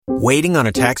Waiting on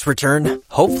a tax return?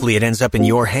 Hopefully it ends up in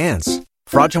your hands.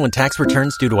 Fraudulent tax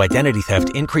returns due to identity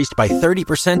theft increased by 30%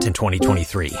 in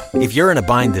 2023. If you're in a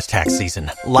bind this tax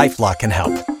season, LifeLock can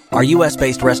help. Our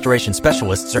U.S.-based restoration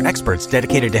specialists are experts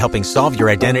dedicated to helping solve your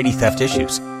identity theft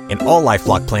issues. And all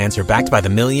LifeLock plans are backed by the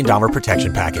 $1 Million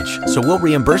Protection Package. So we'll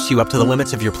reimburse you up to the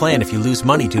limits of your plan if you lose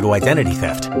money due to identity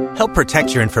theft. Help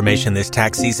protect your information this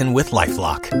tax season with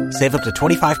LifeLock. Save up to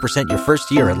 25% your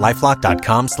first year at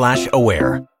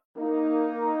LifeLock.com/aware.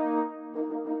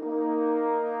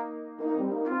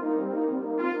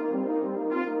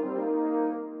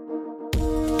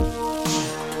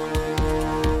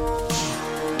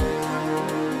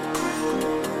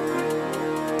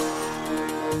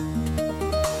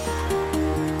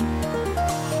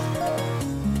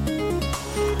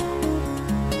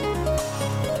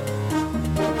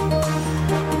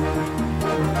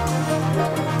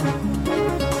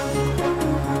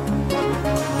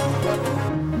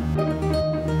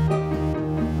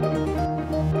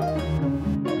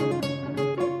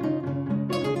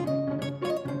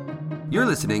 You're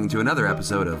listening to another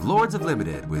episode of Lords of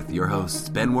Limited with your hosts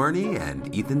Ben Werney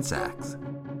and Ethan Sachs.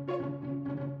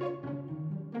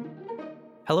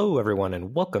 Hello, everyone,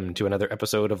 and welcome to another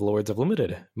episode of Lords of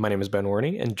Limited. My name is Ben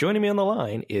Werney, and joining me on the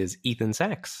line is Ethan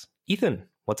Sachs. Ethan,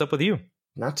 what's up with you?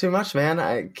 Not too much, man.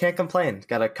 I can't complain.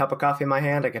 Got a cup of coffee in my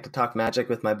hand. I get to talk Magic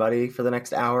with my buddy for the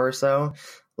next hour or so.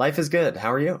 Life is good.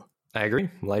 How are you? I agree.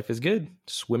 Life is good.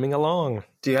 Swimming along.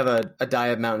 Do you have a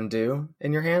Diet Mountain Dew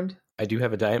in your hand? I do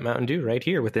have a Diet Mountain Dew right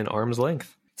here within arm's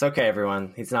length. It's okay,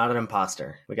 everyone. He's not an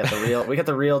imposter. We got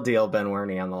the real deal Ben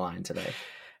Werney on the line today.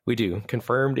 We do.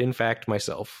 Confirmed, in fact,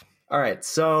 myself. All right,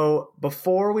 so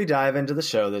before we dive into the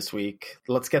show this week,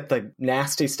 let's get the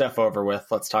nasty stuff over with.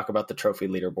 Let's talk about the trophy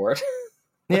leaderboard.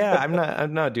 Yeah,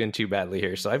 I'm not doing too badly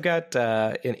here. So I've got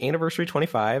in Anniversary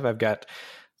 25, I've got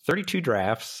 32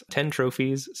 drafts, 10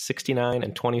 trophies, 69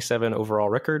 and 27 overall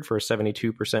record for a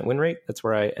 72% win rate. That's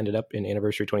where I ended up in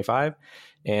Anniversary 25.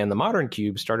 And the Modern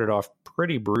Cube started off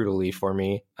pretty brutally for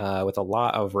me with a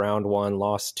lot of round one,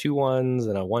 lost 2 1s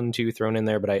and a 1-2 thrown in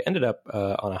there. But I ended up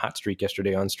on a hot streak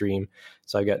yesterday on stream.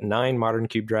 So I've got 9 Modern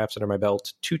Cube drafts under my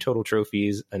belt, 2 total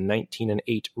trophies, a 19 and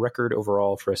 8 record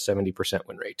overall for a 70%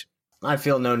 win rate. I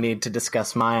feel no need to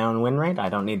discuss my own win rate. I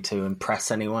don't need to impress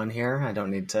anyone here. I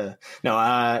don't need to. No,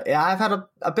 I've had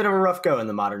a bit of a rough go in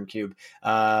the Modern Cube. So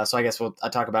I guess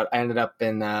I ended up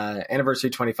in Anniversary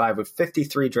 25 with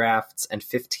 53 drafts and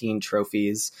 15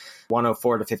 trophies,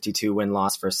 104 to 52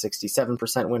 win-loss for a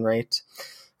 67% win rate.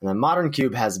 And the Modern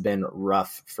Cube has been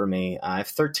rough for me. I have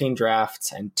 13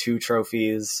 drafts and 2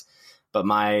 trophies. But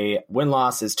my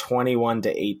win-loss is 21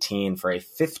 to 18 for a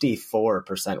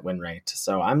 54% win rate.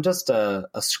 So I'm just a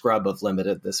scrub of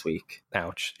Limited this week.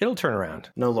 Ouch. It'll turn around.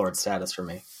 No Lord status for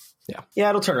me. Yeah,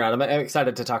 it'll turn around. I'm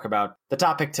excited to talk about the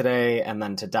topic today and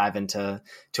then to dive into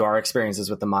our experiences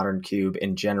with the Modern Cube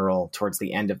in general towards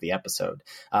the end of the episode.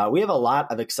 We have a lot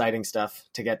of exciting stuff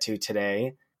to get to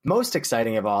today. Most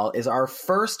exciting of all is our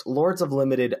first Lords of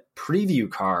Limited preview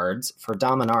cards for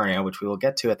Dominaria, which we will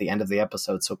get to at the end of the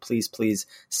episode. So please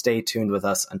stay tuned with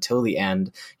us until the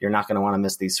end. You're not going to want to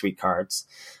miss these sweet cards.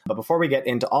 But before we get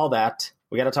into all that,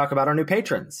 we got to talk about our new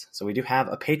patrons. So we do have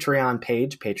a Patreon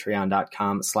page,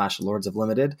 patreon.com/Lords of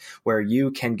Limited, where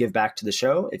you can give back to the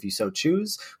show if you so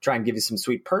choose. Try and give you some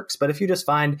sweet perks. But if you just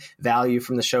find value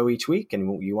from the show each week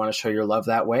and you want to show your love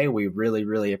that way, we really,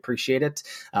 really appreciate it.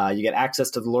 You get access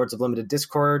to the Lords of Limited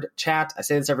Discord chat. I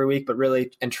say this every week, but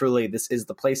really and truly, this is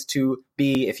the place to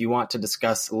be if you want to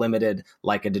discuss Limited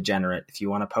like a degenerate. If you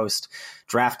want to post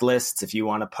draft lists, if you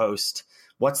want to post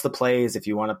what's the plays, if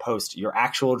you want to post your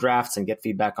actual drafts and get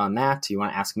feedback on that, you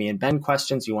want to ask me and Ben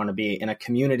questions, you want to be in a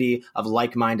community of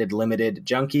like-minded Limited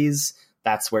junkies,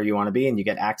 that's where you want to be, and you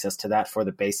get access to that for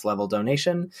the base level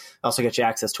donation. Also get you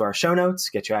access to our show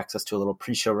notes, get you access to a little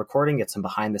pre-show recording, get some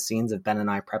behind the scenes of Ben and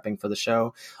I prepping for the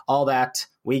show. All that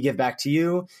we give back to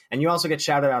you, and you also get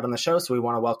shouted out on the show, so we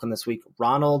want to welcome this week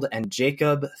Ronald and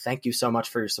Jacob. Thank you so much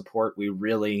for your support. We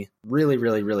really, really,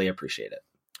 really, really appreciate it.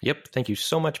 Yep. Thank you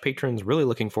so much, patrons. Really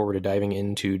looking forward to diving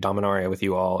into Dominaria with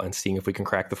you all and seeing if we can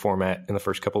crack the format in the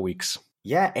first couple weeks.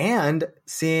 Yeah, and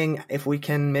seeing if we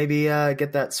can maybe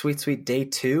get that sweet day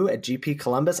 2 at GP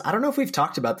Columbus. I don't know if we've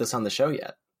talked about this on the show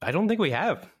yet. I don't think we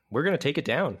have. We're going to take it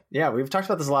down. Yeah, we've talked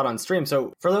about this a lot on stream.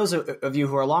 So for those of you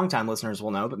who are longtime listeners will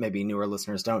know, but maybe newer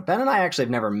listeners don't, Ben and I actually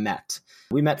have never met.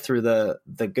 We met through the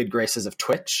good graces of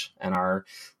Twitch and our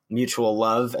mutual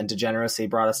love and degeneracy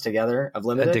brought us together of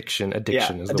Limited. Addiction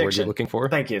is the word you're looking for.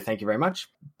 Thank you very much.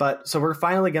 But so we're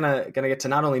finally gonna get to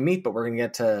not only meet, but we're gonna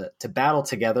get to battle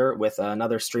together with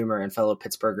another streamer and fellow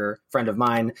Pittsburgher friend of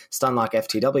mine, Stunlock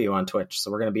FTW on Twitch. So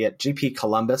we're gonna be at GP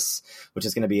Columbus, which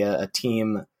is gonna be a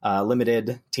team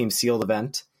limited, team sealed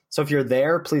event. So if you're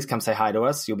there, please come say hi to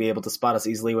us. You'll be able to spot us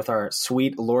easily with our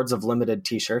sweet Lords of Limited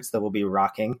t-shirts that we'll be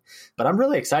rocking. But I'm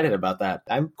really excited about that.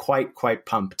 I'm quite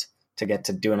pumped to get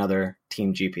to do another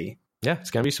Team GP. Yeah,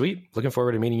 it's going to be sweet. Looking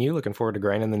forward to meeting you. Looking forward to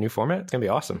grinding the new format. It's going to be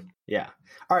awesome. Yeah.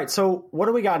 All right. So what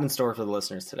do we got in store for the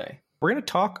listeners today? We're going to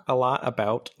talk a lot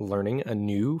about learning a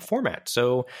new format.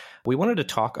 So we wanted to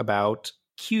talk about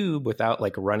Cube without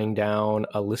like running down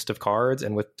a list of cards,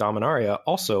 and with Dominaria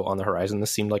also on the horizon, this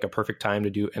seemed like a perfect time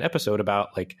to do an episode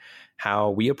about like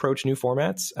how we approach new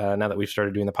formats. Now that we've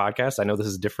started doing the podcast, I know this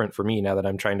is different for me now that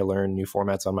I'm trying to learn new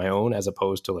formats on my own, as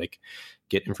opposed to like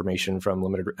get information from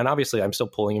limited. And obviously I'm still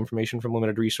pulling information from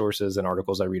limited resources and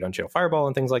articles I read on Channel Fireball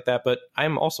and things like that, but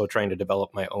I'm also trying to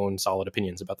develop my own solid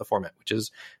opinions about the format, which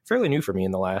is fairly new for me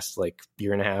in the last like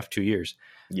year and a half, 2 years.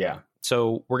 Yeah.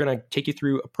 So we're going to take you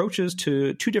through approaches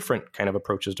to two different kind of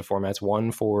approaches to formats.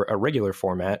 One for a regular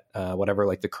format, whatever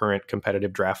like the current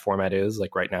competitive draft format is.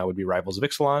 Like right now would be Rivals of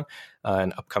Ixalan,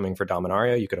 and upcoming for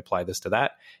Dominaria. You could apply this to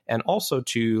that. And also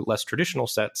to less traditional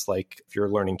sets, like if you're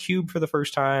learning Cube for the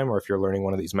first time, or if you're learning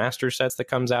one of these master sets that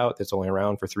comes out that's only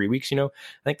around for 3 weeks, I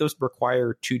think those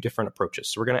require two different approaches.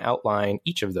 So we're going to outline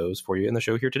each of those for you in the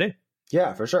show here today.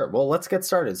 Yeah, for sure. Well, let's get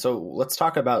started. So let's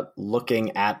talk about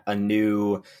looking at a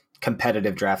new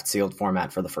competitive draft sealed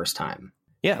format for the first time.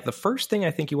 Yeah, the first thing I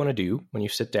think you want to do when you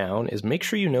sit down is make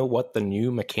sure you know what the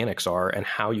new mechanics are and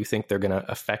how you think they're going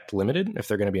to affect Limited, if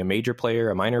they're going to be a major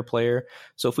player, a minor player.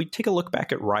 So if we take a look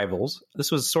back at Rivals,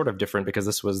 this was sort of different because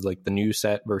this was like the new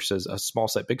set versus a small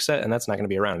set, big set, and that's not going to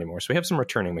be around anymore. So we have some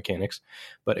returning mechanics,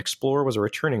 but Explore was a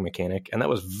returning mechanic, and that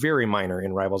was very minor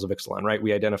in Rivals of Ixalan, right?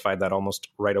 We identified that almost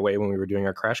right away when we were doing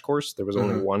our crash course. There was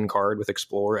only one card with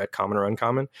Explore at common or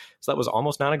uncommon, so that was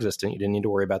almost non-existent. You didn't need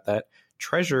to worry about that.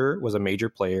 Treasure was a major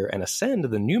player, and Ascend,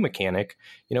 the new mechanic,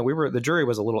 the jury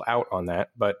was a little out on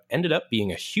that, but ended up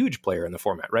being a huge player in the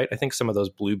format, right? I think some of those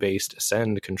blue-based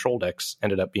Ascend control decks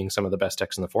ended up being some of the best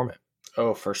decks in the format.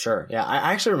 Oh, for sure. Yeah,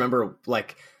 I actually remember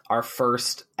like our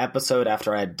first episode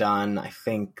after I had done, I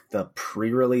think, the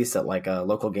pre-release at like a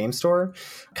local game store,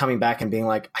 coming back and being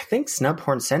like, I think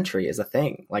Snubhorn Sentry is a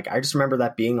thing. Like, I just remember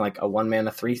that being like a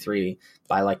 1-mana 3/3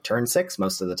 by like turn 6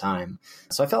 most of the time.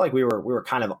 So I felt like we were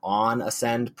kind of on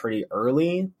Ascend pretty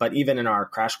early, but even in our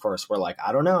crash course, we're like,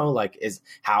 I don't know, like,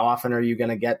 how often are you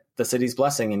going to get the City's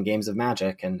Blessing in games of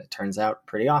Magic? And it turns out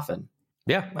pretty often.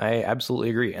 Yeah, I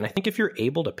absolutely agree. And I think if you're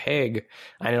able to peg,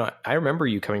 I remember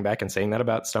you coming back and saying that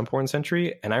about Snubhorn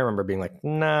Sentry, and I remember being like,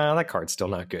 nah, that card's still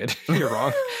not good. You're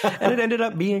wrong. And it ended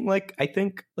up being like, I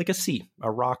think, like a C, a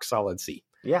rock solid C.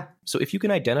 Yeah. So if you can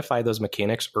identify those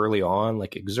mechanics early on,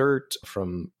 like Exert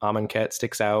from Amonkhet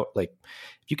sticks out, like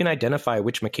if you can identify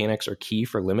which mechanics are key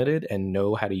for Limited and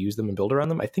know how to use them and build around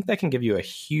them, I think that can give you a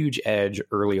huge edge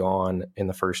early on in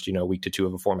the first, week to two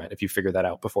of a format if you figure that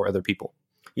out before other people.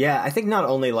 Yeah, I think not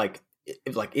only like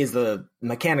is the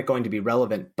mechanic going to be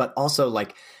relevant, but also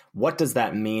like what does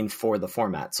that mean for the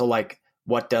format? So like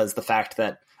what does the fact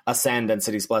that Ascend and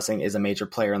City's Blessing is a major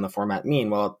player in the format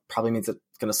mean? Well, it probably means it's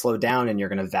going to slow down and you're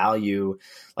going to value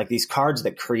like these cards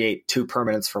that create 2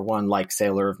 permanents for 1, like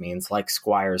Sailor of Means, like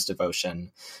Squire's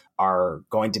Devotion, are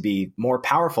going to be more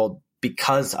powerful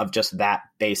because of just that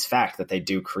base fact that they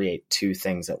do create 2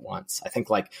 things at once. I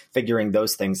think like figuring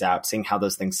those things out, seeing how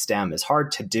those things stem is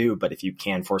hard to do, but if you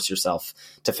can force yourself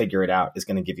to figure it out, is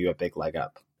going to give you a big leg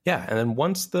up. Yeah, and then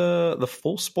once the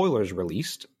full spoiler is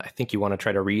released, I think you want to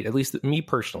try to read, at least me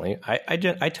personally, I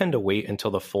tend to wait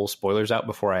until the full spoiler's out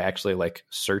before I actually like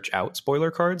search out spoiler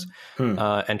cards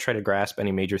and try to grasp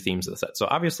any major themes of the set. So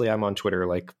obviously I'm on Twitter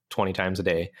like 20 times a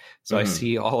day, so I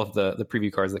see all of the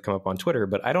preview cards that come up on Twitter,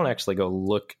 but I don't actually go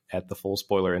look at the full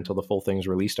spoiler until the full thing's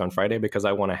released on Friday because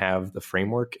I want to have the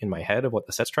framework in my head of what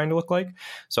the set's trying to look like.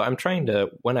 So I'm trying to,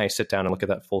 when I sit down and look at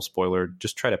that full spoiler,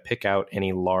 just try to pick out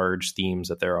any large themes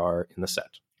that there are in the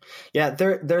set. Yeah,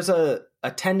 there's a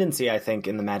tendency, I think,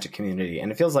 in the Magic community,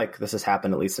 and it feels like this has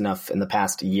happened at least enough in the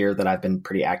past year that I've been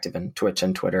pretty active in Twitch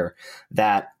and Twitter,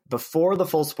 that before the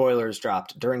full spoilers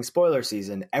dropped, during spoiler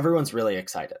season, everyone's really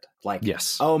excited. Like,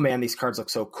 yes, oh man, these cards look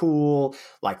so cool.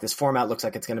 Like, this format looks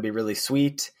like it's going to be really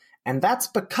sweet. And that's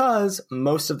because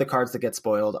most of the cards that get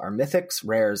spoiled are mythics,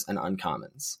 rares, and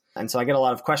uncommons. And so I get a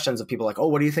lot of questions of people like, oh,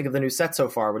 what do you think of the new set so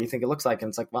far? What do you think it looks like? And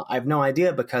it's like, well, I have no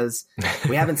idea because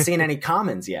we haven't seen any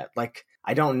commons yet. Like,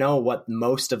 I don't know what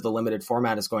most of the limited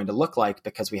format is going to look like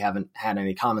because we haven't had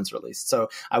any commons released. So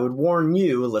I would warn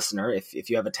you, listener, if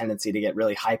you have a tendency to get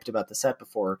really hyped about the set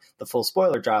before the full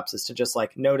spoiler drops, is to just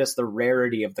like notice the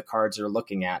rarity of the cards you're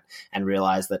looking at and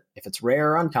realize that if it's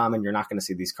rare or uncommon, you're not going to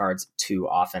see these cards too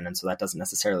often. And so that doesn't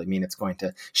necessarily mean it's going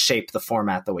to shape the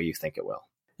format the way you think it will.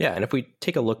 Yeah, and if we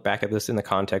take a look back at this in the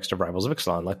context of Rivals of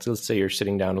Ixalan, let's say you're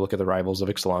sitting down to look at the Rivals of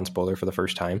Ixalan spoiler for the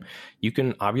first time, you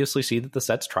can obviously see that the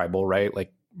set's tribal, right?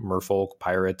 Like merfolk,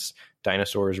 pirates,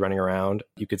 dinosaurs running around.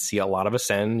 You could see a lot of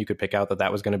Ascend. You could pick out that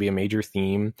that was going to be a major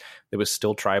theme. It was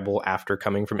still tribal after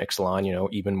coming from Ixalan,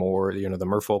 even more, the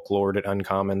merfolk lord at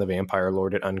uncommon, the vampire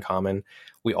lord at uncommon.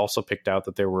 We also picked out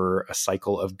that there were a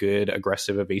cycle of good,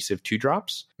 aggressive, evasive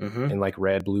 2-drops in like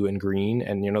red, blue, and green.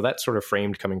 And, that sort of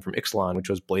framed coming from Ixalan, which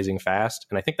was blazing fast.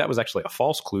 And I think that was actually a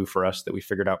false clue for us that we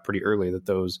figured out pretty early that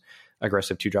those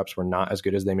aggressive 2-drops were not as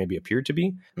good as they maybe appeared to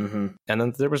be. And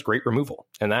then there was great removal.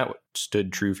 And that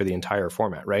stood true for the entire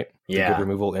format, right? Yeah. The good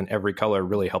removal in every color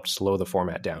really helped slow the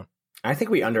format down. I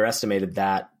think we underestimated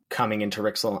that coming into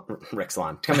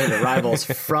coming into Rivals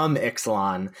from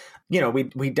Ixalan.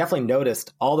 We definitely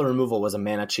noticed all the removal was a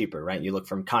mana cheaper, right? You look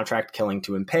from Contract Killing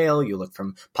to Impale, you look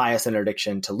from Pious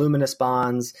Interdiction to Luminous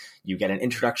Bonds, you get an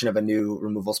introduction of a new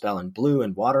removal spell in blue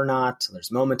and Waterknot, there's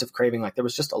Moment of Craving, like there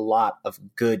was just a lot of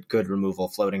good removal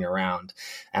floating around.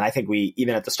 And I think we,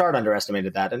 even at the start,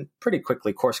 underestimated that and pretty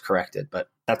quickly course corrected, but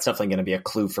that's definitely going to be a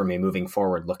clue for me moving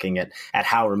forward, looking at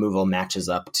how removal matches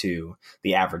up to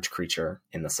the average creature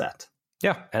in the set.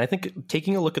 Yeah, and I think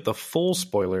taking a look at the full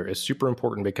spoiler is super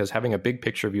important because having a big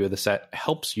picture view of the set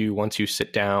helps you once you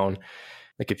sit down.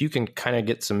 Like if you can kind of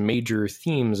get some major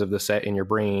themes of the set in your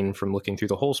brain from looking through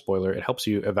the whole spoiler, it helps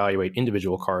you evaluate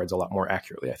individual cards a lot more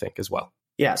accurately, I think, as well.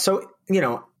 Yeah, so,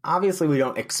 obviously we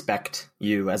don't expect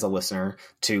you as a listener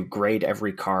to grade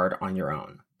every card on your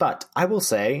own. But I will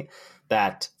say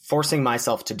that forcing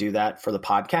myself to do that for the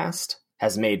podcast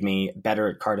has made me better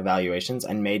at card evaluations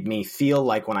and made me feel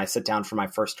like when I sit down for my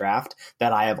first draft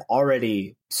that I have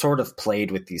already sort of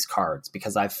played with these cards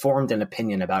because I've formed an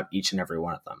opinion about each and every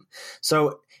one of them.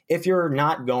 So if you're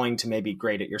not going to maybe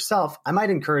grade it yourself, I might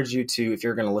encourage you to, if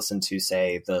you're going to listen to,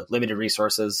 say, the limited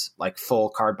resources, like full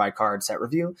card by card set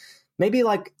review, maybe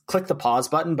like click the pause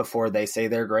button before they say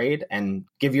their grade and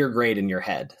give your grade in your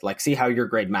head. Like see how your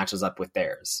grade matches up with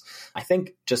theirs. I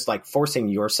think just like forcing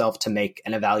yourself to make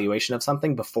an evaluation of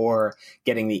something before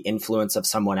getting the influence of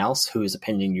someone else whose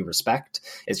opinion you respect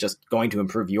is just going to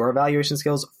improve your evaluation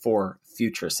skills for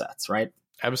future sets, right?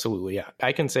 Absolutely, yeah.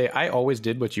 I can say I always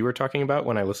did what you were talking about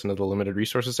when I listened to the limited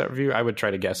resources set review. I would try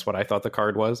to guess what I thought the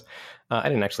card was. I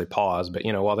didn't actually pause, but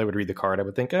while they would read the card, I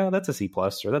would think, oh, that's a C+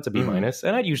 or that's a B-. And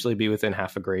I'd usually be within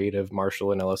half a grade of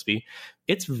Marshall and LSV.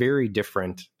 It's very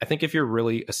different. I think if you're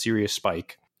really a serious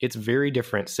spike, it's very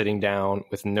different sitting down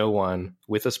with no one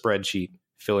with a spreadsheet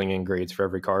filling in grades for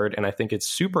every card. And I think it's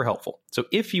super helpful. So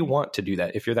if you want to do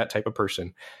that, if you're that type of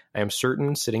person, I am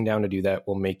certain sitting down to do that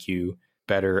will make you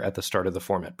better at the start of the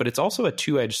format. But it's also a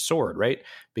two-edged sword, right?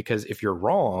 Because if you're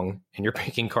wrong and you're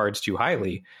picking cards too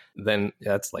highly, then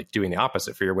that's like doing the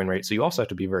opposite for your win rate. So you also have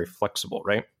to be very flexible,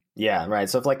 right? Yeah, right.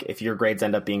 So if your grades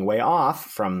end up being way off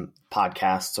from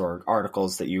podcasts or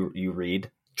articles that you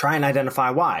read, try and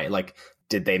identify why. Like,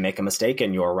 did they make a mistake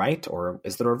and you're right? Or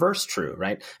is the reverse true,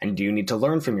 right? And do you need to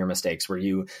learn from your mistakes? Were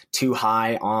you too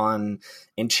high on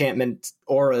enchantment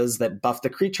auras that buff the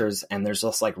creatures and there's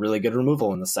just like really good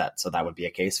removal in the set? So that would be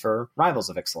a case for Rivals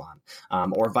of Ixalan.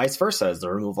 Or vice versa, is the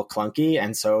removal clunky?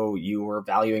 And so you were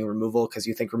valuing removal because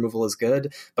you think removal is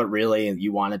good, but really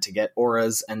you wanted to get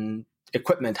auras and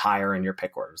equipment higher in your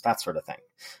pick orders, that sort of thing.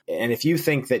 And if you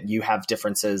think that you have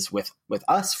differences with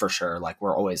us, for sure, like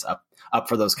we're always up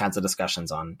for those kinds of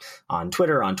discussions on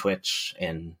Twitter, on Twitch,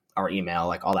 in our email,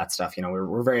 like all that stuff.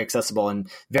 We're very accessible and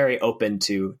very open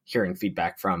to hearing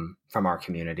feedback from our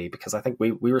community because I think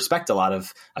we respect a lot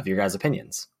of your guys'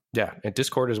 opinions. Yeah, and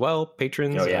Discord as well.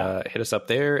 Patrons, hit us up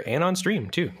there and on stream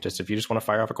too. Just if you just want to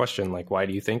fire off a question, like, why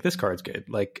do you think this card's good?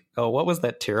 Like, oh, what was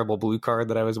that terrible blue card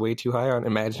that I was way too high on?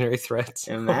 Imaginary Threats.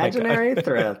 Imaginary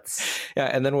Threats. Yeah,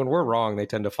 and then when we're wrong, they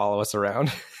tend to follow us around.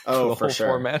 Oh, for sure.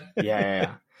 Format.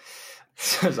 Yeah.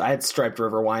 I had Striped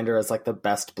Riverwinder as like the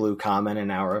best blue common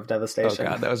in Hour of Devastation. Oh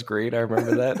God, that was great. I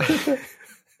remember that.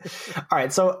 All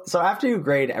right, so after you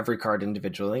grade every card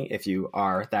individually, if you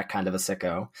are that kind of a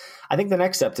sicko, I think the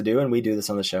next step to do, and we do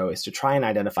this on the show, is to try and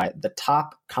identify the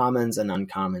top commons and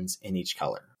uncommons in each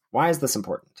color. Why is this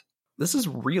important? This is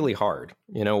really hard.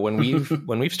 When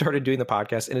we've started doing the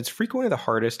podcast, and it's frequently the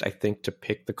hardest, I think, to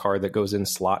pick the card that goes in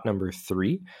slot number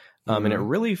 3. And it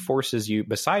really forces you,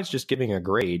 besides just giving a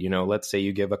grade, let's say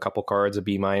you give a couple cards a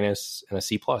B- and a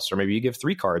C+, or maybe you give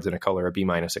 3 cards in a color a B-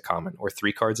 a common, or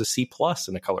 3 cards a C+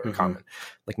 in a color a common.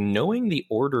 Like, knowing the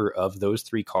order of those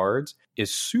 3 cards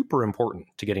is super important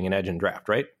to getting an edge in draft,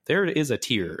 right? There is a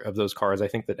tier of those cards, I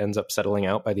think, that ends up settling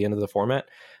out by the end of the format.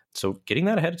 So getting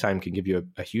that ahead of time can give you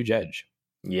a huge edge.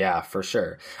 Yeah, for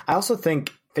sure. I also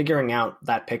think figuring out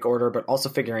that pick order, but also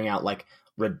figuring out like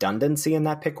redundancy in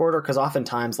that pick order, because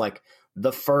oftentimes like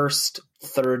the first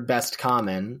third best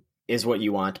common is what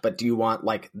you want, but do you want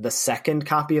like the second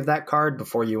copy of that card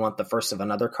before you want the first of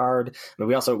another card? I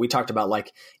mean, we talked about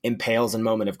like impales and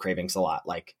moment of cravings a lot.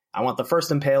 Like, I want the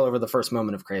first impale over the first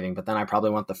moment of craving, but then I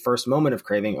probably want the first moment of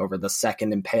craving over the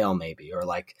second impale maybe, or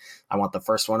like I want the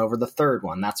first one over the third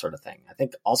one, that sort of thing. I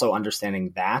think also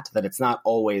understanding that it's not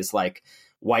always like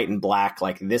white and black,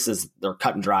 like this is, or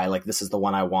cut and dry, like this is the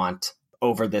one I want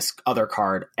over this other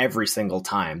card every single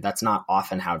time. That's not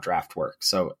often how draft works.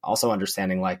 So also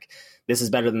understanding like this is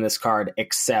better than this card,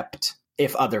 except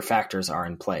if other factors are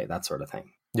in play, that sort of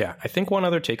thing. Yeah, I think one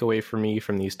other takeaway for me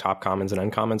from these top commons and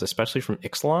uncommons, especially from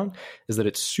Ixalan, is that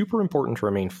it's super important to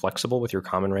remain flexible with your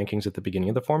common rankings at the beginning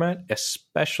of the format,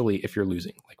 especially if you're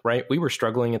losing. Like, right, we were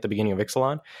struggling at the beginning of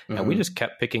Ixalan, and we just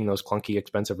kept picking those clunky,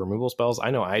 expensive removal spells.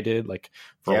 I know I did. Like,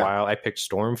 for a while, I picked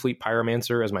Stormfleet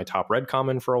Pyromancer as my top red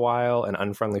common for a while, and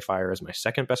Unfriendly Fire as my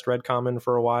second best red common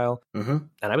for a while. And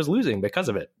I was losing because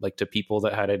of it, like to people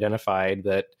that had identified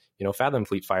that, Fathom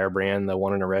Fleet Firebrand, the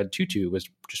 1 in a red 2/2, was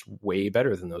just way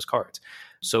better than those cards.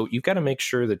 So you've got to make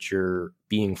sure that you're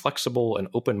being flexible and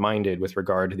open-minded with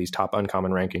regard to these top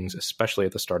uncommon rankings, especially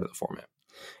at the start of the format.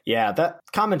 Yeah, that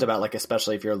comment about like,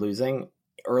 especially if you're losing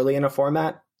early in a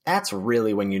format, that's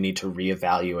really when you need to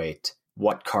reevaluate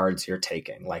what cards you're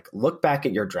taking. Like, look back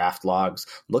at your draft logs,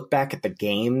 look back at the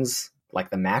games, like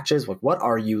the matches, like what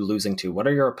are you losing to? What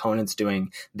are your opponents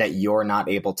doing that you're not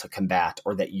able to combat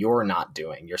or that you're not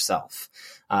doing yourself?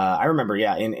 I remember,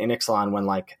 in Ixalan when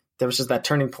like there was just that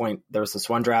turning point. There was this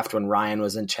one draft when Ryan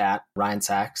was in chat, Ryan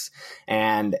Sachs,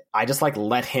 and I just like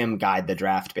let him guide the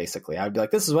draft basically. I would be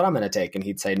like, this is what I'm going to take. And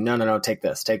he'd say, no, take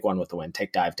this, take one with the win,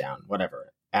 take dive down,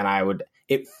 whatever. And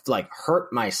it like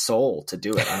hurt my soul to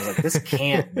do it. I was like, this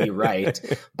can't be right,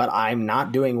 but I'm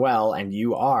not doing well and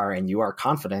you are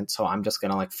confident. So I'm just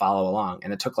going to like follow along.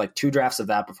 And it took like 2 drafts of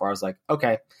that before I was like,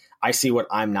 okay, I see what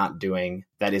I'm not doing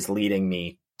that is leading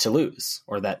me to lose,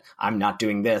 or that I'm not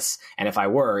doing this. And if I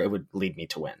were, it would lead me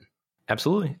to win.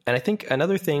 Absolutely. And I think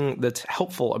another thing that's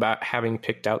helpful about having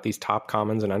picked out these top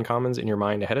commons and uncommons in your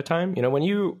mind ahead of time, when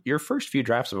your first few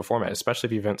drafts of a format, especially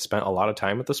if you haven't spent a lot of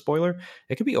time with the spoiler,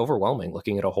 it can be overwhelming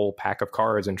looking at a whole pack of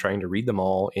cards and trying to read them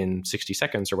all in 60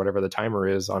 seconds or whatever the timer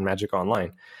is on Magic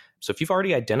Online. So if you've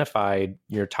already identified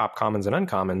your top commons and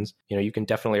uncommons, you can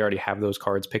definitely already have those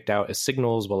cards picked out as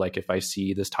signals. Well, like if I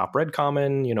see this top red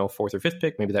common, 4th or 5th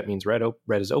pick, maybe that means red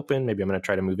is open. Maybe I'm going to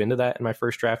try to move into that in my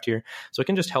first draft here. So it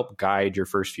can just help guide your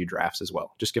first few drafts as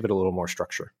well. Just give it a little more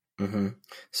structure.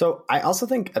 So I also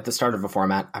think at the start of a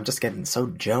format, I'm just getting so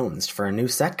jonesed for a new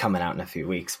set coming out in a few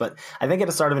weeks. But I think at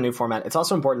the start of a new format, it's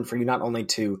also important for you not only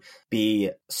to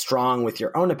be strong with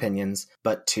your own opinions,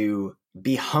 but to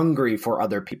be hungry for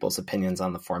other people's opinions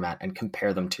on the format and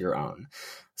compare them to your own.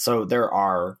 So there's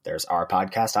our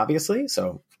podcast, obviously.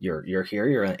 So you're here,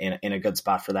 you're in a good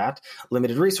spot for that.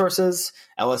 Limited resources.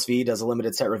 LSV does a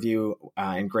limited set review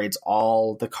and grades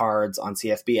all the cards on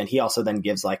CFB. And he also then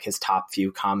gives like his top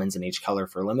few commons in each color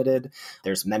for limited.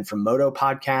 There's Men from Moto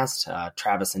podcast.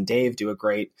 Travis and Dave do a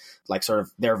great, like sort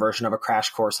of their version of a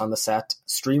crash course on the set.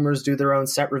 Streamers do their own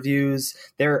set reviews.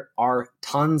 There are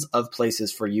tons of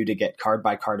places for you to get card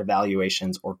by card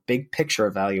evaluations or big picture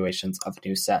evaluations of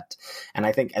new set. And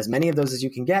I think as many of those as you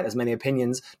can get, as many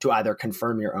opinions to either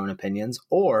confirm your own opinions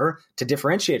or to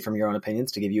differentiate from your own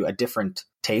opinions to give you a different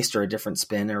taste or a different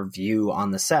spin or view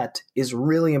on the set is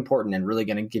really important and really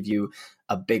going to give you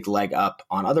a big leg up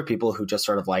on other people who just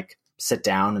sort of like sit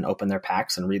down and open their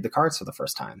packs and read the cards for the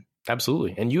first time.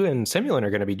 Absolutely. And you and Semulin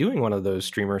are going to be doing one of those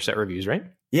streamer set reviews, right?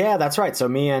 Yeah, that's right. So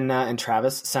me and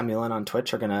Travis Semulin on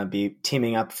Twitch are going to be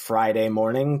teaming up Friday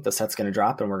morning. The set's going to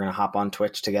drop and we're going to hop on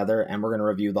Twitch together and we're going to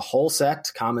review the whole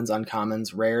set, commons,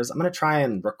 uncommons, rares. I'm going to try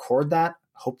and record that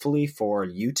hopefully for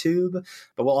YouTube,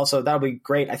 but that'll be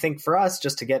great. I think for us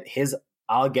just to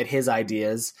I'll get his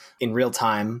ideas in real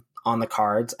time on the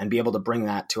cards and be able to bring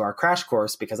that to our crash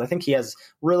course because I think he has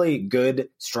really good,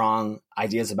 strong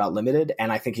ideas about limited.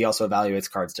 And I think he also evaluates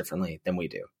cards differently than we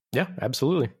do. Yeah,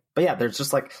 absolutely. But yeah, there's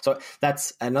just like, so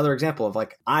that's another example of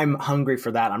like, I'm hungry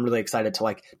for that. I'm really excited to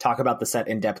like talk about the set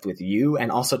in depth with you and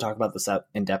also talk about the set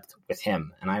in depth with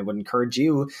him. And I would encourage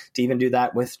you to even do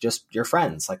that with just your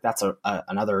friends. Like that's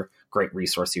another great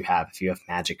resource you have. If you have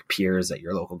Magic peers at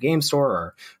your local game store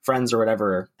or friends or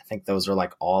whatever, I think those are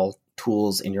like all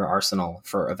tools in your arsenal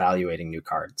for evaluating new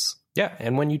cards. Yeah,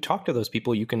 and when you talk to those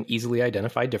people, you can easily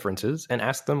identify differences and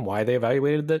ask them why they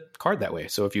evaluated the card that way.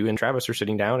 So if you and Travis are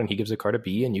sitting down and he gives a card a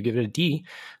B and you give it a D,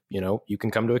 you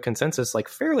can come to a consensus like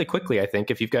fairly quickly, I think,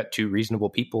 if you've got two reasonable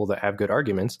people that have good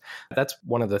arguments. That's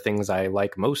one of the things I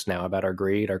like most now about our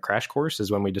crash course, is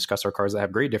when we discuss our cards that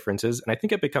have grade differences. And I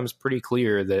think it becomes pretty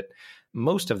clear that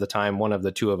most of the time, one of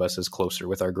the two of us is closer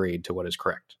with our grade to what is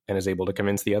correct and is able to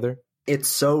convince the other. It's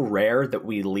so rare that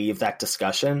we leave that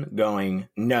discussion going,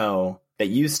 no, that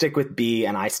you stick with B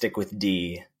and I stick with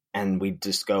D. And we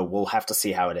just go, we'll have to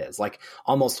see how it is. Like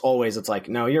almost always it's like,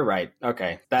 no, you're right.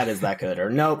 Okay, that is that good.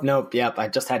 Or nope. Yep. I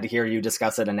just had to hear you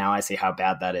discuss it. And now I see how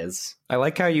bad that is. I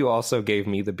like how you also gave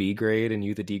me the B grade and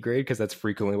you the D grade, because that's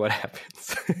frequently what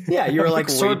happens. Yeah. You were like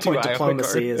sword point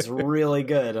diplomacy is really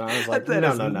good. And I was like,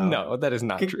 no, that is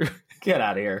not true. Get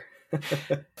out of here.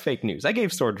 Fake news. I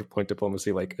gave sword point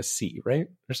diplomacy like a C, right?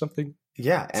 Or something.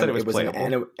 Yeah. And it was playable.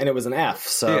 And it was an F.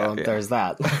 So there's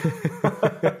that.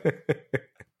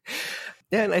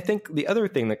 Yeah, and I think the other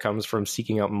thing that comes from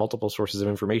seeking out multiple sources of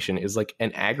information is like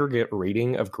an aggregate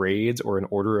rating of grades or an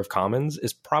order of commons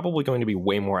is probably going to be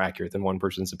way more accurate than one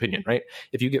person's opinion, right?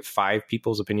 If you get 5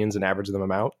 people's opinions and average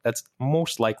them out, that's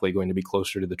most likely going to be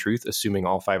closer to the truth, assuming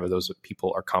all 5 of those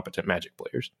people are competent Magic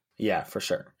players. Yeah, for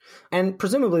sure. And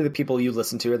presumably the people you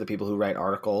listen to, or the people who write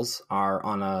articles, are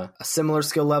on a similar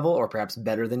skill level or perhaps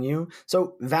better than you.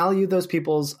 So value those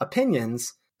people's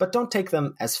opinions, but don't take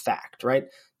them as fact, right?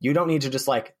 You don't need to just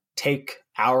like take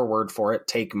our word for it,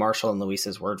 take Marshall and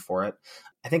Luis's word for it.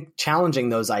 I think challenging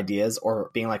those ideas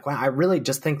or being like, wow, I really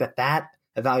just think that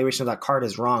evaluation of that card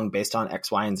is wrong based on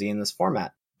X, Y, and Z in this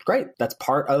format. Great. That's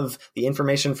part of the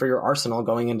information for your arsenal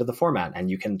going into the format, and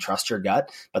you can trust your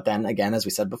gut. But then again, as we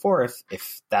said before,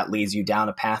 if that leads you down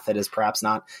a path that is perhaps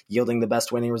not yielding the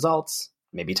best winning results,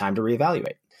 maybe time to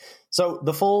reevaluate. So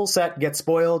the full set gets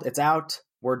spoiled. It's out.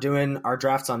 We're doing our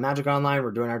drafts on Magic Online.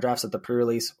 We're doing our drafts at the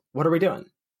pre-release. What are we doing?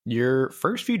 Your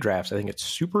first few drafts, I think it's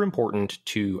super important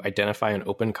to identify an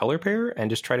open color pair and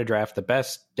just try to draft the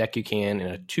best deck you can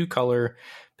in a 2-color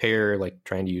pair, like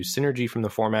trying to use synergy from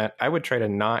the format. I would try to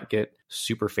not get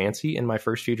super fancy in my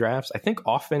first few drafts. I think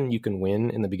often you can win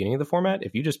in the beginning of the format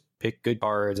if you just pick good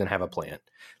cards and have a plan.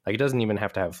 Like it doesn't even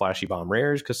have to have flashy bomb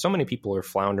rares, because so many people are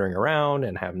floundering around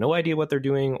and have no idea what they're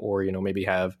doing, or maybe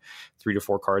have 3 to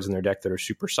 4 cards in their deck that are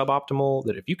super suboptimal.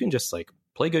 That if you can just like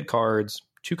play good cards,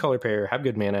 2-color pair, have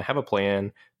good mana, have a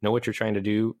plan, know what you're trying to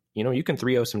do, you can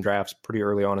 3-0 some drafts pretty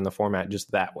early on in the format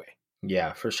just that way.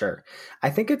 Yeah, for sure. I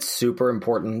think it's super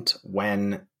important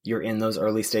when you're in those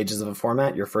early stages of a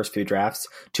format, your first few drafts,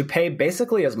 to pay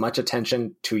basically as much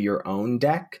attention to your own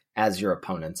deck as your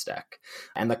opponent's deck,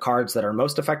 and the cards that are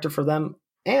most effective for them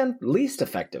and least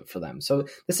effective for them. So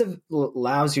this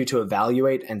allows you to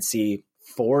evaluate and see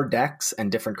 4 decks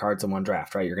and different cards in one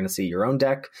draft, right? You're going to see your own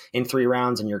deck in 3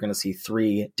 rounds, and you're going to see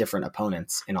 3 different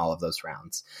opponents in all of those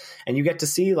rounds. And you get to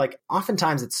see, like,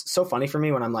 oftentimes it's so funny for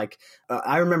me when I'm like,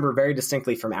 I remember very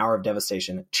distinctly from Hour of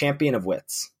Devastation, Champion of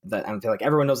Wits. That I feel like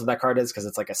everyone knows what that card is because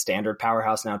it's like a standard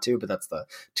powerhouse now too, but that's the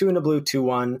 2 in a blue,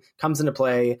 2/1, comes into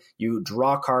play. You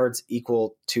draw cards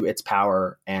equal to its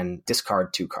power and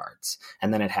discard 2 cards.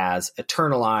 And then it has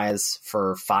Eternalize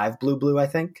for 5 blue, I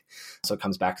think. So it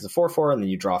comes back as a 4/4, and then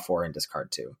you draw 4 and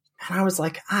discard 2. And I was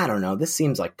like, I don't know, this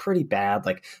seems like pretty bad.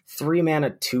 Like 3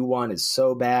 mana 2/1 is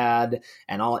so bad,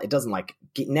 and it doesn't like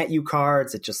net you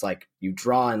cards. It just like you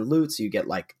draw and loot, so you get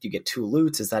 2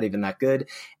 loots. Is that even that good?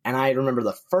 And I remember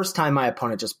the first time my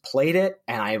opponent just played it,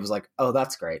 and I was like, oh,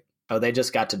 that's great. Oh, they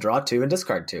just got to draw 2 and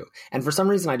discard 2. And for some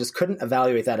reason, I just couldn't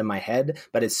evaluate that in my head.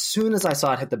 But as soon as I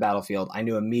saw it hit the battlefield, I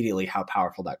knew immediately how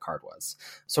powerful that card was.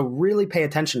 So really pay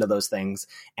attention to those things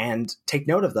and take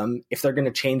note of them if they're going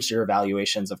to change your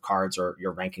evaluations of cards or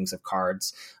your rankings of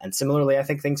cards. And similarly, I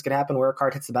think things could happen where a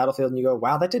card hits the battlefield and you go,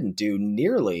 wow, that didn't do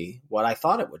nearly what I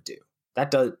thought it would do.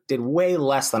 That did way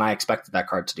less than I expected that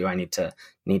card to do. I need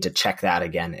to check that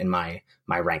again in my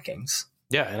rankings.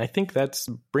 Yeah, and I think that's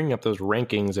bringing up those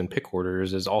rankings and pick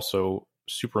orders is also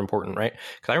super important, right?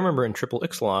 Because I remember in Triple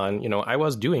Ixalan, I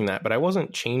was doing that, but I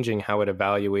wasn't changing how it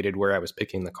evaluated where I was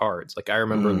picking the cards. Like I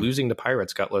remember losing to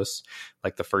Pirate's Cutlass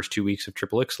like the first 2 weeks of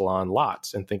Triple Ixalan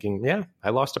lots and thinking, yeah,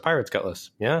 I lost to Pirate's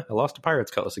Cutlass. Yeah, I lost to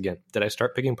Pirate's Cutlass again. Did I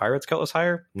start picking Pirate's Cutlass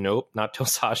higher? Nope, not till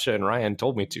Sasha and Ryan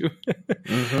told me to.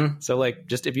 So like,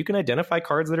 just if you can identify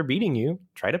cards that are beating you,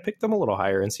 try to pick them a little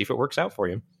higher and see if it works out for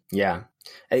you. Yeah,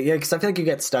 because I feel like you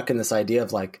get stuck in this idea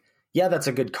of like, yeah, that's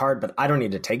a good card, but I don't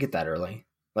need to take it that early.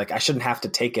 Like I shouldn't have to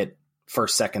take it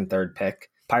first, second, third pick.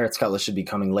 Pirate's Cutlass should be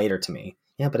coming later to me.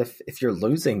 Yeah, but if you're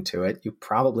losing to it, you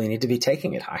probably need to be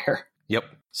taking it higher. Yep.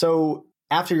 So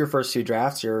after your first 2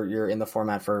 drafts, you're in the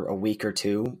format for a week or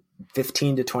two,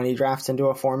 15 to 20 drafts into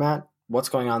a format. What's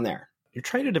going on there? You're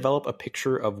trying to develop a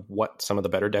picture of what some of the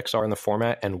better decks are in the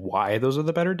format and why those are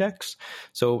the better decks.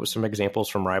 So some examples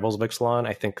from Rivals of Ixalan,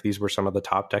 I think these were some of the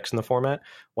top decks in the format.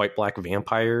 White-black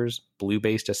Vampires,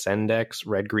 blue-based Ascend decks,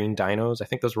 red-green Dinos. I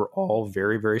think those were all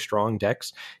very, very strong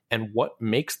decks. And what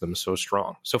makes them so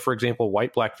strong? So for example,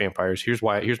 White-black Vampires, here's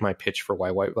my pitch for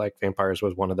why White-black Vampires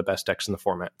was one of the best decks in the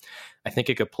format. I think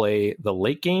it could play the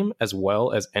late game as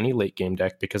well as any late game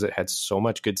deck because it had so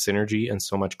much good synergy and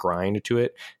so much grind to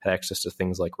it. It had access to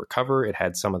things like Recover. It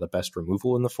had some of the best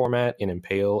removal in the format in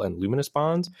Impale and Luminous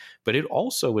Bonds, but it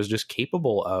also was just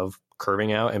capable of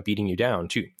curving out and beating you down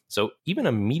too. So even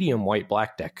a medium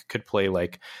white-black deck could play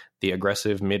like the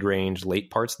aggressive mid-range late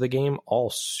parts of the game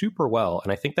all super well.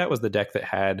 And I think that was the deck that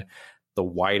had the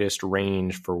widest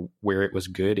range for where it was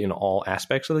good in all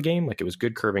aspects of the game. Like it was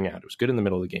good curving out. It was good in the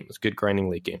middle of the game. It was good grinding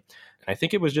late game. And I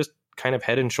think it was just kind of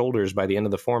head and shoulders by the end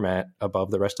of the format above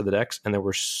the rest of the decks. And there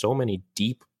were so many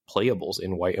deep playables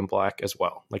in white and black as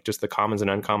well. Like just the commons and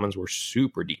uncommons were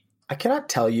super deep. I cannot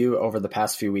tell you over the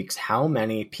past few weeks how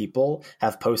many people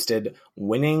have posted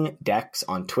winning decks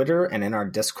on Twitter and in our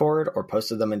Discord or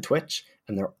posted them in Twitch,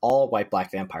 and they're all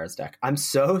White-Black Vampires deck. I'm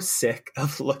so sick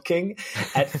of looking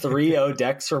at 3-0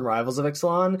 decks from Rivals of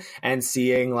Ixalan and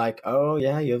seeing like, oh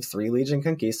yeah, you have 3 Legion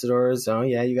Conquistadors. Oh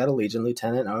yeah, you got a Legion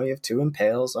Lieutenant. Oh, you have 2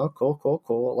 Impales. Oh,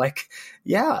 cool. Like,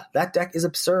 yeah, that deck is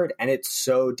absurd and it's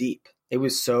so deep. It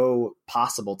was so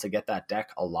possible to get that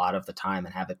deck a lot of the time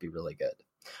and have it be really good.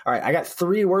 All right, I got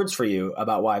 3 words for you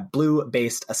about why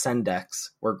blue-based Ascend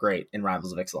decks were great in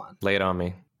Rivals of Ixalan. Lay it on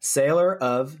me. Sailor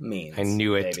of Means. I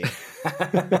knew it.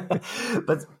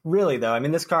 But really, though, I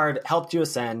mean, this card helped you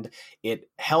ascend. It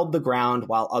held the ground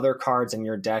while other cards in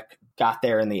your deck got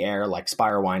there in the air, like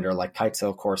Spirewinder, like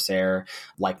Kitesail Corsair,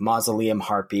 like Mausoleum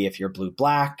Harpy if you're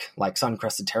blue-black, like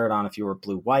Sun-Crested Pterodon if you were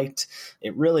blue-white.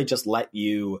 It really just let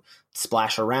you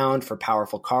splash around for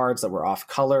powerful cards that were off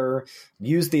color,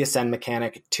 use the Ascend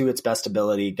mechanic to its best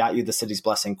ability, got you the City's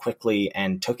Blessing quickly,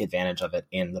 and took advantage of it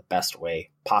in the best way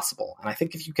possible. And I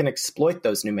think if you can exploit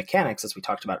those new mechanics, as we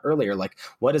talked about earlier, like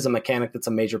what is a mechanic that's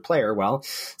a major player? Well,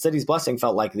 City's Blessing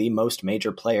felt like the most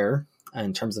major player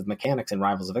in terms of mechanics in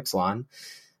Rivals of Ixalan.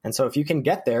 And so if you can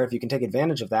get there, if you can take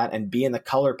advantage of that and be in the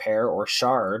color pair or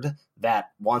shard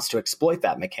that wants to exploit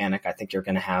that mechanic, I think you're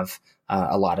going to have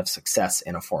a lot of success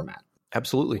in a format.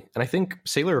 Absolutely. And I think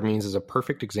Sailor of Means is a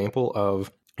perfect example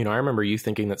of, I remember you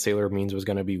thinking that Sailor of Means was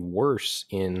going to be worse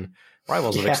in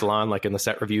Rivals of Ixalan, like in the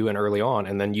set review and early on.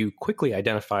 And then you quickly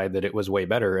identified that it was way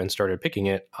better and started picking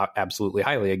it absolutely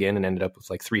highly again and ended up with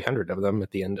like 300 of them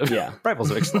at the end of Rivals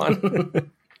of Ixalan.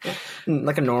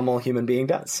 Like a normal human being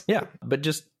does. Yeah. But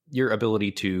just your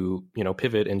ability to,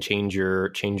 pivot and change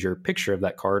your picture of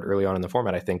that card early on in the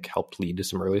format, I think helped lead to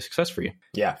some early success for you.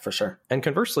 Yeah, for sure. And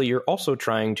conversely, you're also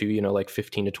trying to, like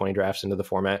 15 to 20 drafts into the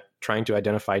format, trying to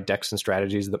identify decks and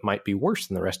strategies that might be worse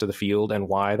than the rest of the field and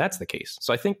why that's the case.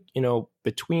 So I think,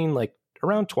 between like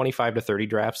around 25 to 30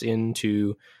 drafts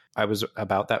into, I was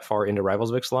about that far into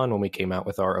Rivals of Ixalan when we came out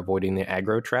with our Avoiding the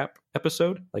Aggro Trap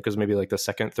episode. Like it was maybe like the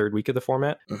second, third week of the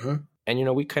format. Mm-hmm.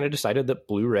 And, we kind of decided that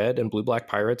blue-red and blue-black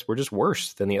pirates were just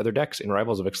worse than the other decks in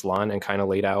Rivals of Ixalan and kind of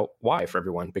laid out why for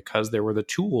everyone. Because there were the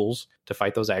tools to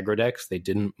fight those aggro decks. They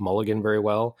didn't mulligan very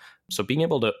well. So being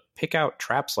able to pick out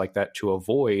traps like that to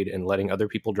avoid and letting other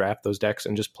people draft those decks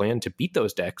and just plan to beat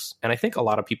those decks. And I think a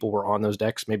lot of people were on those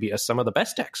decks maybe as some of the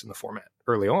best decks in the format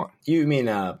early on. You mean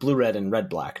blue-red and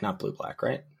red-black, not blue-black,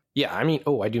 right? Yeah,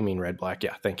 I do mean red-black.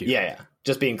 Yeah, thank you. Yeah.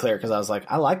 Just being clear, because I was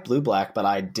like, I like blue-black, but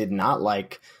I did not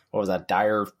like, what was that,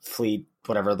 Dire Fleet,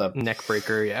 whatever the...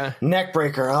 Neckbreaker, yeah.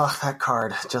 Neckbreaker, oh, that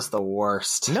card, just the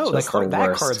worst. No, that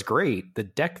card's great. The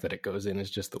deck that it goes in is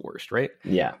just the worst, right?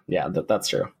 Yeah, that's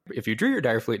true. If you drew your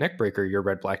Dire Fleet Neckbreaker, your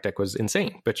red-black deck was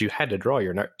insane, but you had to draw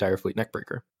your Dire Fleet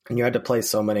Neckbreaker. And you had to play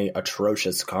so many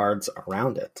atrocious cards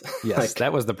around it. Yes,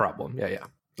 that was the problem. Yeah.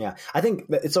 Yeah, I think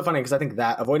it's so funny because I think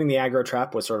that Avoiding the Aggro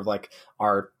Trap was sort of like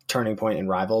our turning point in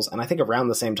Rivals. And I think around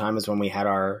the same time as when we had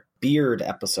our Beard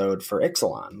episode for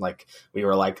Ixalan, like we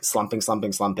were like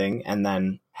slumping, and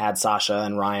then had Sasha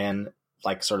and Ryan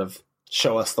like sort of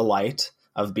show us the light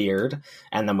of Beard,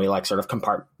 and then we like sort of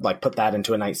put that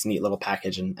into a nice neat little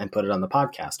package and put it on the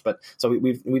podcast. But so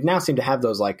we've now seemed to have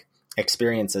those like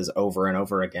experiences over and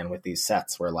over again with these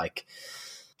sets where like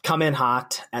come in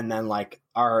hot, and then like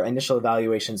our initial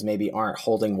evaluations maybe aren't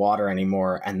holding water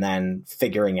anymore, and then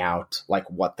figuring out like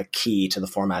what the key to the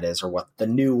format is or what the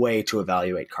new way to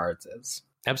evaluate cards is.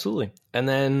 Absolutely. And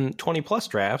then 20 plus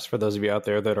drafts for those of you out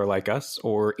there that are like us,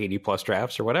 or 80 plus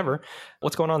drafts or whatever.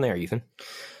 What's going on there, Ethan?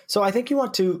 So I think you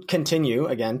want to continue,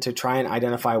 again, to try and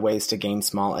identify ways to gain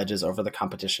small edges over the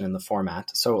competition in the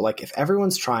format. So like if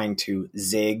everyone's trying to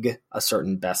zig a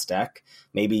certain best deck,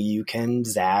 maybe you can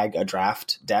zag a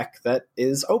draft deck that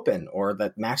is open or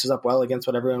that matches up well against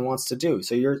what everyone wants to do.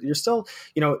 So you're still,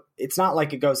 it's not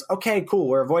like it goes, okay, cool,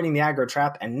 we're avoiding the aggro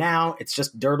trap, and now it's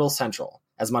just Dirtle Central,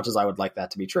 as much as I would like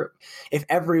that to be true. If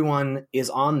everyone is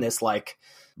on this, like,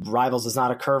 Rivals is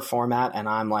not a curve format, and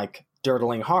I'm like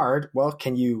dirtling hard, well,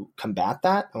 can you combat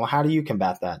that? Well, how do you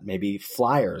combat that? Maybe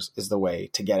Flyers is the way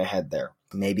to get ahead there.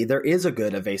 Maybe there is a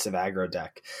good evasive aggro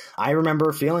deck. I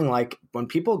remember feeling like when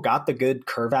people got the good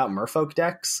curve out Merfolk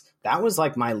decks, that was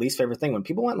like my least favorite thing. When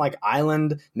people went like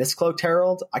Island Mistcloaked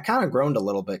Herald, I kind of groaned a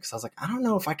little bit because I was like, I don't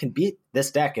know if I can beat this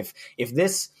deck. If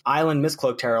this Island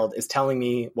Mistcloaked Herald is telling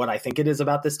me what I think it is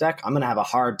about this deck, I'm going to have a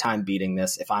hard time beating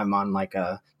this if I'm on like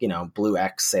a, Blue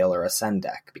X Sailor Ascend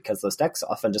deck, because those decks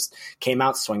often just came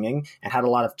out swinging and had a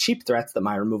lot of cheap threats that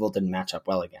my removal didn't match up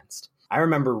well against. I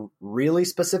remember really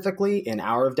specifically in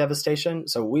Hour of Devastation.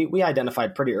 So we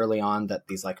identified pretty early on that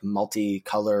these like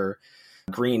multicolor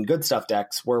green good stuff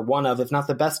decks were one of, if not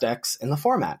the best decks in the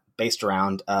format, based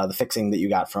around the fixing that you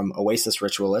got from Oasis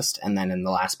Ritualist, and then in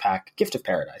the last pack, Gift of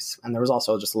Paradise. And there was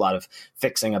also just a lot of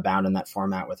fixing abound in that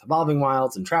format with Evolving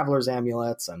Wilds and Traveler's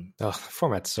Amulets. And the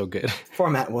format's so good.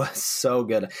 Format was so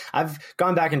good. I've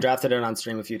gone back and drafted it on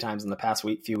stream a few times in the past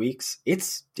few weeks. It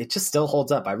just still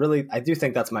holds up. I do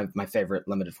think that's my favorite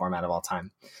limited format of all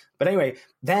time. But anyway,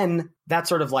 then that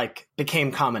sort of like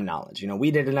became common knowledge.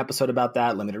 We did an episode about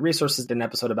that. Limited Resources did an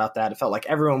episode about that. It felt like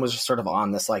everyone was just sort of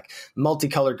on this like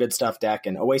multicolored good stuff deck,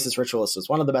 and Oasis Ritualist was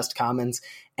one of the best commons,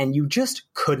 and you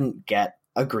just couldn't get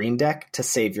a green deck to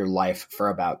save your life for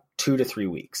about 2 to 3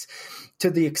 weeks. To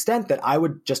the extent that I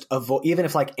would just avoid, even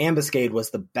if like Ambuscade was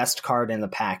the best card in the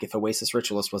pack, if Oasis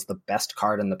Ritualist was the best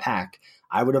card in the pack,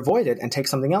 I would avoid it and take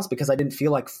something else because I didn't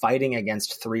feel like fighting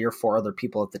against 3 or 4 other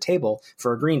people at the table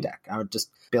for a green deck. I would just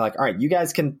be like, all right, you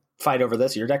guys can fight over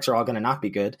this. Your decks are all going to not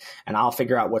be good, and I'll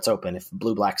figure out what's open. If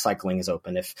blue-black cycling is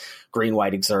open, if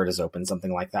green-white exert is open,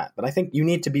 something like that. But I think you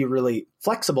need to be really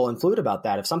flexible and fluid about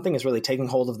that. If something is really taking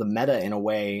hold of the meta in a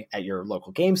way at your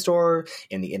local game store,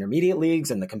 in the intermediate leagues,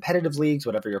 in the competitive leagues,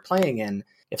 whatever you're playing in,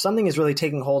 if something is really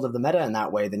taking hold of the meta in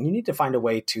that way, then you need to find a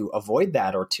way to avoid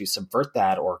that or to subvert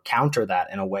that or counter that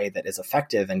in a way that is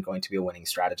effective and going to be a winning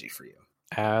strategy for you.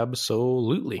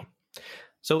 Absolutely.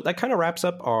 So that kind of wraps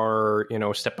up our,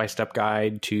 step-by-step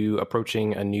guide to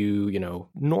approaching a new,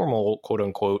 normal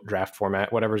quote-unquote draft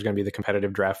format, whatever is going to be the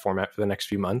competitive draft format for the next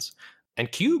few months.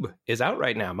 And Cube is out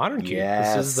right now, Modern Cube.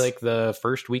 Yes. This is like the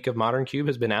first week of Modern Cube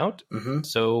has been out. Mm-hmm.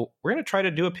 So we're going to try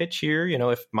to do a pitch here,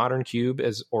 if Modern Cube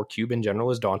or Cube in general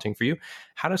is daunting for you,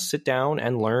 how to sit down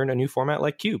and learn a new format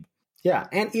like Cube. Yeah,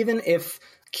 and even if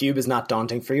Cube is not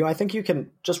daunting for you, I think you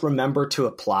can just remember to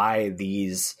apply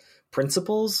these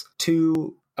principles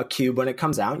to a cube when it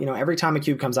comes out. Every time a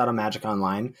cube comes out on Magic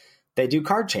Online, they do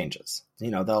card changes.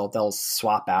 They'll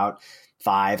swap out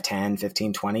 5, 10,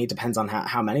 15, 20, depends on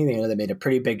how many. They made a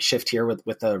pretty big shift here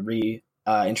with the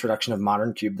introduction of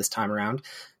Modern Cube this time around.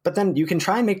 But then you can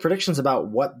try and make predictions about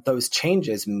what those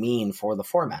changes mean for the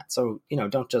format. So,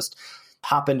 don't just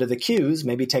hop into the queues,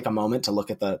 maybe take a moment to look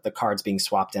at the cards being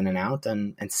swapped in and out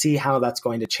and see how that's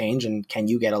going to change, and can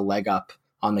you get a leg up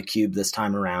on the cube this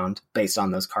time around based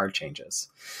on those card changes.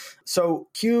 So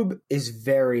Cube is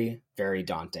very, very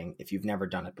daunting if you've never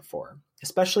done it before,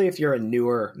 especially if you're a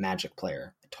newer Magic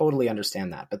player. I totally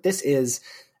understand that. But this is,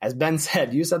 as Ben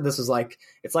said, you said this was like,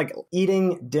 it's like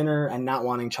eating dinner and not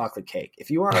wanting chocolate cake. If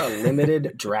you are a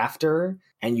limited drafter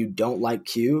and you don't like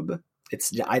Cube,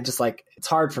 it's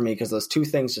hard for me because those two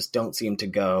things just don't seem to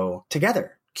go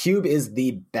together. Cube is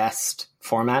the best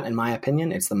format, in my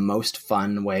opinion. It's the most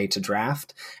fun way to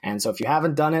draft. And so if you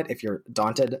haven't done it, if you're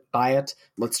daunted by it,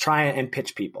 let's try and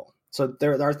pitch people. So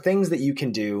there are things that you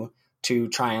can do to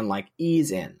try and like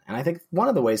ease in. And I think one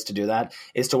of the ways to do that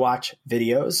is to watch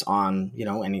videos on,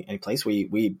 any place.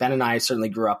 Ben and I certainly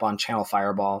grew up on Channel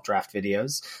Fireball draft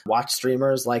videos, watch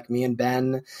streamers like me and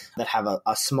Ben that have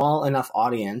a small enough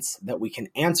audience that we can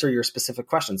answer your specific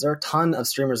questions. There are a ton of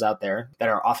streamers out there that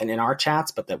are often in our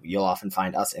chats, but that you'll often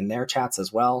find us in their chats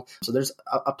as well. So there's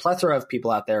a plethora of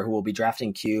people out there who will be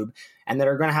drafting Cube and that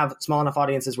are going to have small enough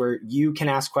audiences where you can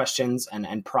ask questions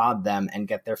and prod them and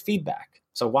get their feedback.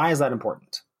 So why is that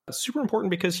important? It's super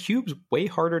important because Cube's way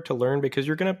harder to learn because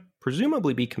you're going to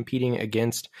presumably be competing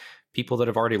against people that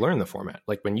have already learned the format.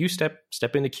 Like when you step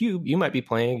into Cube, you might be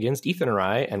playing against Ethan or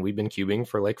I, and we've been cubing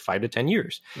for like 5 to 10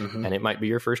 years. Mm-hmm. And it might be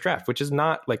your first draft, which is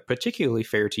not like particularly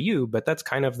fair to you, but that's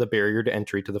kind of the barrier to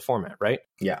entry to the format, right?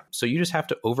 Yeah. So you just have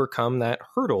to overcome that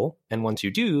hurdle. And once you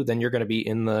do, then you're going to be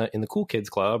in the cool kids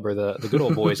club or the good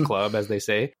old boys club, as they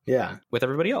say, with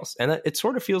everybody else. And it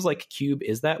sort of feels like Cube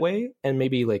is that way. And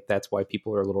maybe like that's why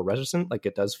people are a little resistant. Like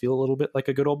it does feel a little bit like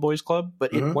a good old boys club,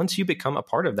 but once you become a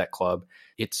part of that club,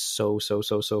 it's so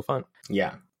fun.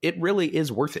 Yeah. It really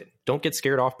is worth it. Don't get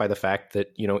scared off by the fact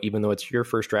that, even though it's your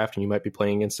first draft and you might be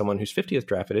playing against someone whose 50th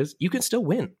draft it is, you can still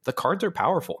win. The cards are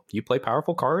powerful. You play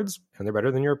powerful cards and they're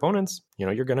better than your opponents.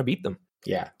 You're going to beat them.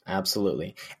 Yeah,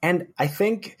 absolutely. And I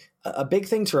think a big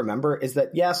thing to remember is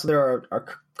that, so there are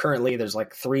currently, there's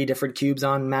like 3 different cubes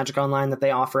on Magic Online that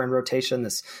they offer in rotation,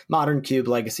 this Modern Cube,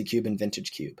 Legacy Cube, and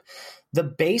Vintage Cube. The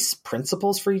base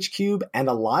principles for each cube and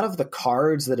a lot of the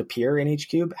cards that appear in each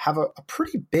cube have a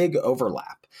pretty big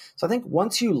overlap. So I think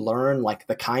once you learn like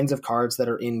the kinds of cards that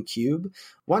are in cube,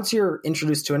 once you're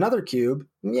introduced to another cube,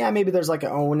 maybe there's like,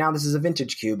 now this is a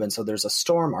vintage cube. And so there's a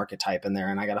storm archetype in there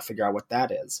and I got to figure out what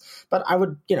that is. But I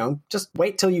would, just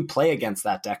wait till you play against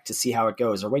that deck to see how it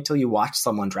goes, or wait till you watch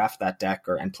someone draft that deck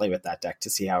and play with that deck to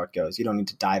see how it goes. You don't need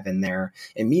to dive in there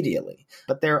immediately.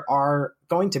 But there are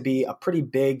going to be a pretty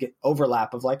big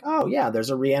overlap of like, there's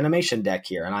a reanimation deck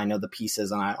here and I know the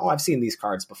pieces and I've seen these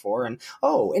cards before and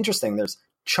interesting, there's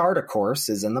Charta Course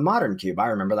is in the Modern Cube. I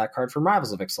remember that card from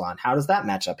Rivals of Ixalan. How does that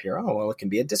match up here? It can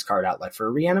be a discard outlet for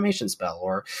a reanimation spell,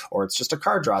 or it's just a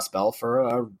card draw spell for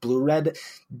a blue-red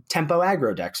tempo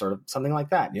aggro deck, sort of something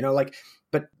like that.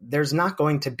 But there's not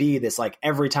going to be this like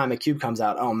every time a cube comes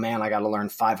out, I got to learn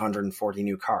 540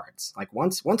 new cards. Like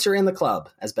once you're in the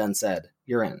club, as Ben said,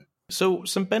 you're in. So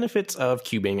some benefits of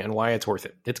cubing and why it's worth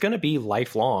it. It's going to be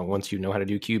lifelong once you know how to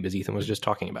do cube, as Ethan was just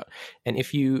talking about. And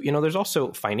if there's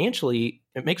also financially,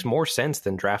 it makes more sense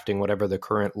than drafting whatever the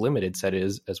current limited set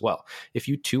is as well. If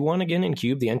you 2-1 again in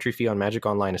cube, the entry fee on Magic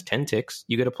Online is 10 ticks.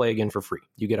 You get to play again for free.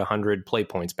 You get 100 play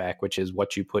points back, which is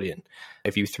what you put in.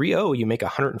 If you 3-0, you make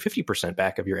 150%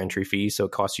 back of your entry fee. So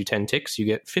it costs you 10 ticks. You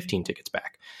get 15 tickets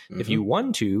back. Mm-hmm. If you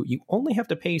 1-2, you only have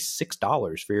to pay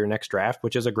 $6 for your next draft,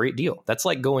 which is a great deal. That's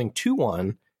like going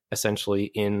 2-1 essentially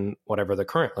in whatever the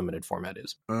current limited format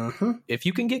is. Mm-hmm. If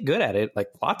you can get good at it, like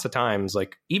lots of times,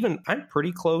 like even I'm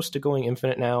pretty close to going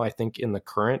infinite now, I think in the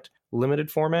current limited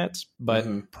formats.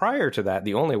 But prior to that,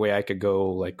 the only way I could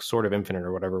go like sort of infinite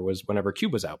or whatever was whenever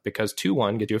Cube was out, because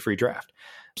 2-1 gets you a free draft.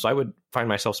 So I would find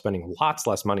myself spending lots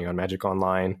less money on Magic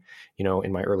Online,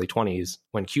 in my early 20s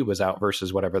when Cube was out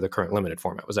versus whatever the current limited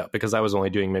format was out, because I was only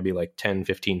doing maybe like 10,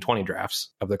 15, 20 drafts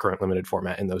of the current limited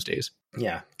format in those days.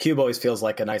 Yeah. Cube always feels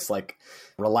like a nice like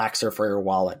relaxer for your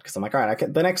wallet, because I'm like, all right,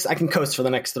 I can coast for the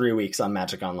next 3 weeks on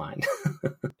Magic Online.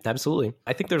 Absolutely.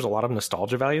 I think there's a lot of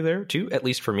nostalgia value there too, at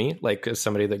least for me. Like as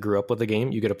somebody that grew up with the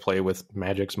game, you get to play with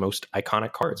Magic's most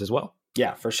iconic cards as well.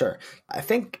 Yeah, for sure. I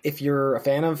think if you're a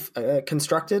fan of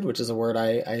Constructed, which is a word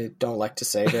I don't like to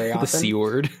say very often. The C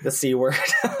word. The C word.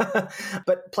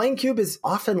 But playing Cube is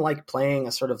often like playing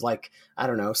a sort of like, I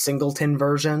don't know, singleton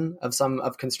version of some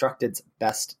of Constructed's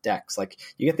best decks. Like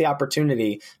you get the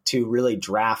opportunity to really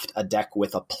draft a deck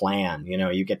with a plan.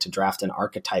 You get to draft an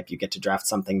archetype. You get to draft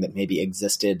something that maybe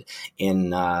existed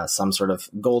in some sort of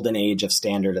golden age of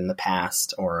Standard in the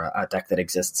past, or a deck that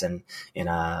exists in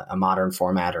a modern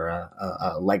format or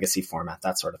a legacy format,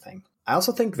 that sort of thing. I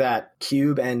also think that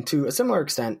Cube, and to a similar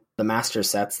extent, the master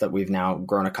sets that we've now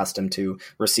grown accustomed to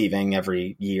receiving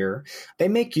every year, they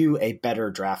make you a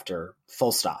better drafter,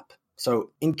 full stop.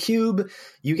 So in Cube,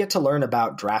 you get to learn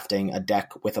about drafting a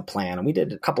deck with a plan. And we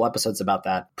did a couple episodes about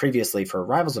that previously for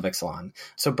Rivals of Ixalan.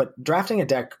 But drafting a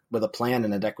deck with a plan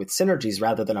and a deck with synergies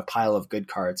rather than a pile of good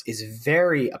cards is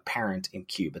very apparent in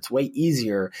Cube. It's way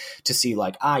easier to see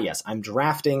like, yes, I'm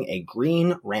drafting a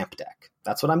green ramp deck.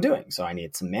 that's what I'm doing. So I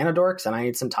need some mana dorks and I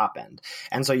need some top end.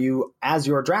 And so you, as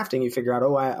you're drafting, you figure out,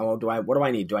 what do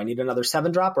I need? Do I need another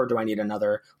 7-drop or do I need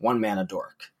another 1 mana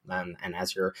dork? And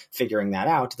as you're figuring that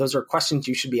out, those are questions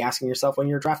you should be asking yourself when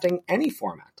you're drafting any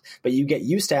format. But you get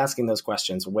used to asking those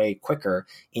questions way quicker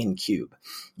in Cube.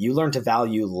 You learn to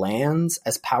value lands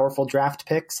as powerful draft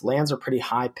picks. Lands are pretty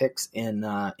high picks in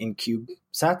Cube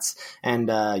sets, and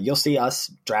you'll see us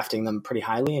drafting them pretty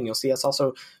highly, and you'll see us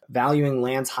also valuing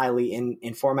lands highly in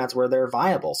formats where they're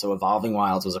viable. So Evolving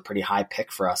Wilds was a pretty high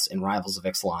pick for us in Rivals of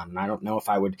Ixalan, and I don't know if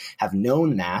I would have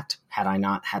known that had I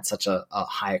not had such a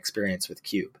high experience with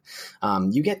Cube.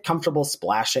 You get comfortable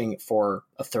splashing for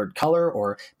a 3rd color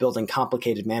or building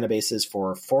complicated mana bases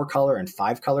for 4-color and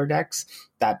 5-color decks.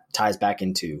 That ties back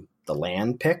into the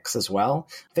land picks as well.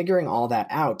 Figuring all that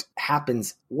out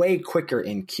happens way quicker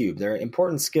in Cube. There are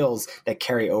important skills that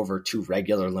carry over to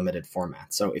regular limited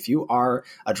formats. So if you are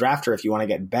a drafter, if you want to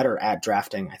get better at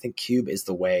drafting, I think Cube is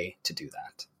the way to do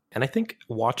that. And I think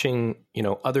watching,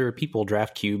 other people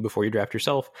draft Cube before you draft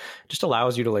yourself just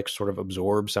allows you to sort of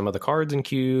absorb some of the cards in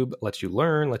Cube, lets you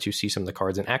learn, lets you see some of the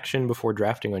cards in action before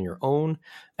drafting on your own.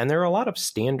 And there are a lot of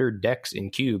standard decks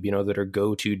in Cube, that are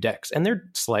go-to decks. And they're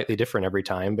slightly different every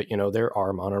time, but, there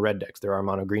are mono red decks, there are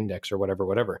mono green decks or whatever.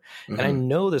 Mm-hmm. And I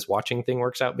know this watching thing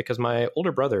works out because my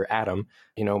older brother, Adam,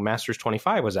 Masters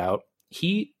 25 was out.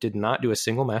 He did not do a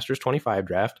single Masters 25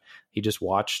 draft. He just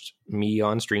watched me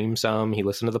on stream some. He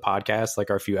listened to the podcast, like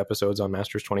our few episodes on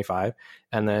Masters 25.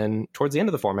 And then towards the end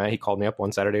of the format, he called me up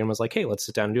one Saturday and was like, hey, let's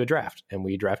sit down and do a draft. And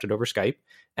we drafted over Skype.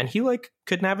 And he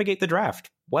could navigate the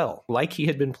draft well, like he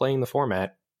had been playing the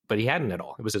format, but he hadn't at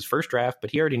all. It was his first draft,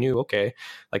 but he already knew, okay,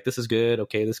 this is good.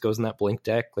 Okay, this goes in that Blink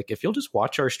deck. If you'll just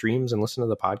watch our streams and listen to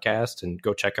the podcast and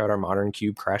go check out our Modern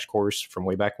Cube crash course from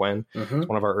way back when, it's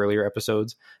one of our earlier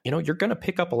episodes, you're going to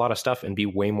pick up a lot of stuff and be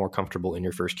way more comfortable in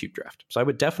your first Cube draft. So I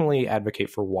would definitely advocate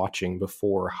for watching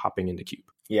before hopping into Cube.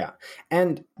 Yeah.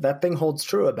 And that thing holds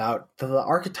true about the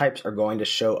archetypes are going to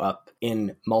show up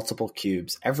in multiple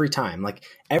cubes every time.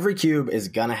 Every cube is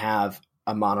going to have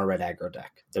a mono red aggro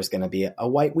deck. There's going to be a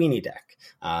white weenie deck.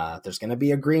 There's going to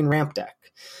be a green ramp deck.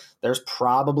 There's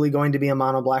probably going to be a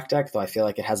mono black deck, though I feel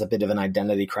like it has a bit of an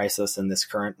identity crisis in this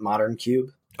current modern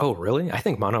cube. Oh, really? I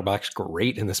think mono black's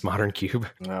great in this modern cube.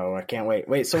 No, I can't wait.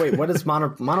 Wait, what is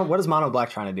mono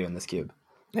black trying to do in this cube?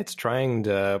 It's trying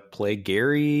to play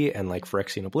Gary and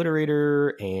Phyrexian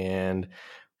Obliterator and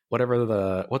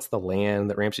what's the land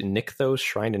that ramps in Nykthos,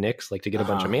 Shrine to Nyx, to get a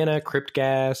bunch of mana,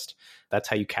 Cryptghast. That's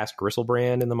how you cast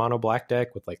Gristlebrand in the mono black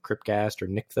deck with Cryptghast or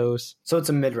Nykthos. So it's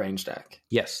a mid-range deck.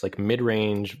 Yes,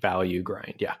 mid-range value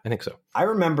grind. Yeah, I think so. I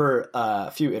remember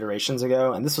a few iterations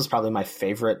ago, and this was probably my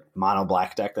favorite mono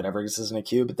black deck that ever existed in a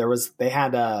cube. They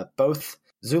had both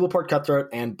Zulaport Cutthroat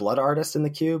and Blood Artist in the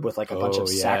cube with a bunch of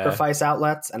sacrifice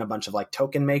outlets and a bunch of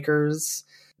token makers.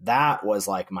 That was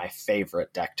my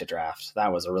favorite deck to draft.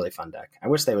 That was a really fun deck. I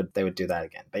wish they would do that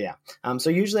again. But yeah. So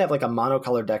you usually have a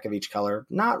monocolored deck of each color.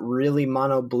 Not really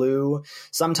mono blue.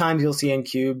 Sometimes you'll see in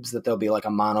cubes that there'll be a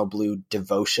mono blue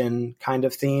devotion kind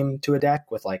of theme to a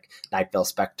deck with Nightveil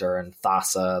Spectre and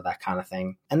Thassa, that kind of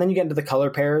thing. And then you get into the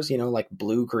color pairs,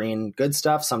 blue, green, good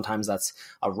stuff. Sometimes that's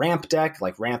a ramp deck,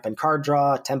 ramp and card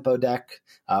draw, tempo deck,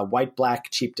 white, black,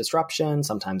 cheap disruption,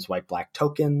 sometimes white, black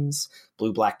tokens,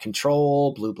 blue-black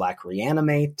control, blue-black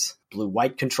reanimate,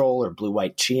 blue-white control or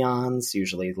blue-white Cheons,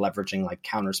 usually leveraging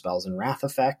counter spells and wrath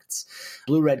effects.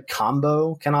 Blue-red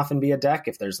combo can often be a deck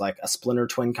if there's a Splinter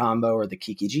Twin combo or the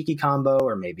Kiki-Jiki combo,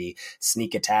 or maybe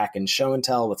Sneak Attack and Show and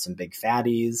Tell with some big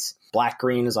fatties.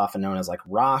 Black-green is often known as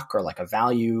rock or a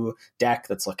value deck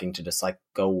that's looking to just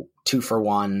go 2 for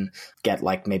 1, get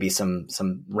maybe some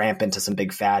ramp into some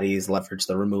big fatties, leverage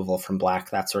the removal from black,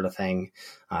 that sort of thing.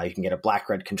 You can get a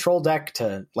black-red control deck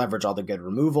to leverage all the good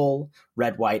removal.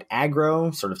 Red-white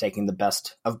aggro, sort of taking the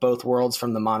best of both worlds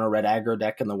from the mono-red aggro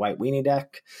deck and the white weenie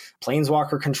deck.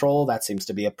 Planeswalker control, that seems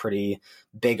to be a pretty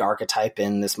big archetype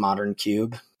in this modern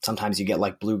cube. Sometimes you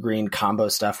get blue-green combo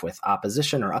stuff with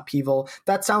opposition or upheaval.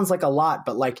 That sounds like a lot,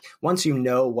 but once you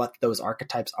know what those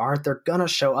archetypes are, they're gonna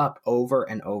show up over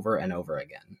and over and over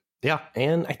again. Yeah,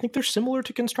 and I think they're similar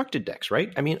to constructed decks,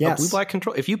 right? I mean, yes. A blue-black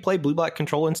control, if you play blue-black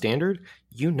control in Standard,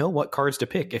 you know what cards to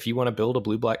pick if you want to build a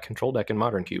blue-black control deck in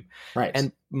Modern Cube. Right.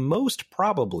 And most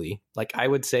probably, I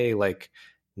would say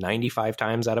 95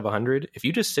 times out of 100, if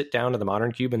you just sit down to the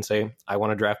Modern Cube and say, I want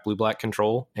to draft blue-black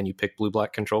control, and you pick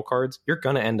blue-black control cards, you're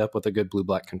going to end up with a good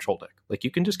blue-black control deck.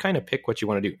 You can just kind of pick what you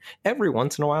want to do. Every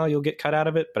once in a while, you'll get cut out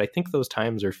of it, but I think those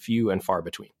times are few and far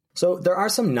between. So there are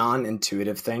some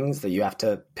non-intuitive things that you have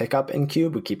to pick up in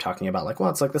Cube. We keep talking about like, well,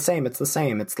 it's like the same,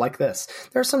 it's like this.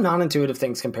 There are some non-intuitive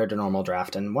things compared to normal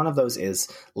draft, and one of those is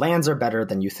lands are better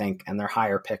than you think, and they're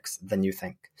higher picks than you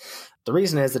think. The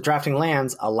reason is that drafting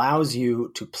lands allows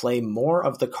you to play more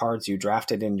of the cards you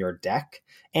drafted in your deck,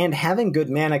 and having good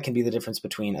mana can be the difference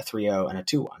between a 3-0 and a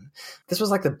 2-1. This was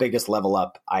like the biggest level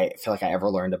up I feel like I ever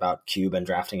learned about Cube and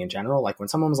drafting in general. Like when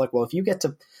someone was like, well, if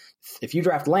you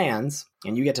draft lands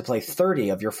and you get to play 30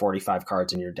 of your 45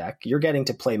 cards in your deck, you're getting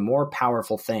to play more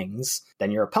powerful things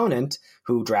than your opponent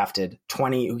who drafted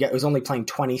 20, who's only playing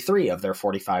 23 of their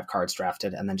 45 cards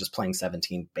drafted and then just playing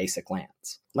 17 basic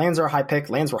lands. Lands are a high pick.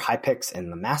 Lands were high picks in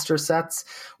the master sets.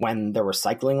 When there were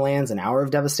cycling lands in Hour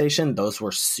of Devastation, those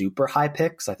were super high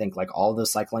picks. I think like all of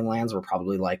those cycling lands were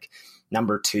probably like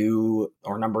number 2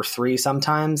 or number 3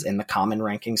 sometimes in the common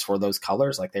rankings for those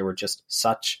colors. Like they were just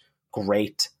such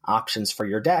great options for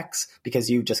your decks because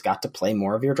you just got to play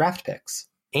more of your draft picks.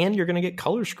 And you're going to get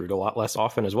color screwed a lot less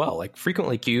often as well. Like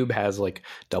frequently Cube has like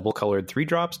double colored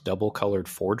 3-drops, double colored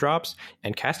 4-drops,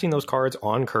 and casting those cards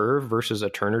on curve versus a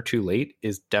turn or two late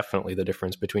is definitely the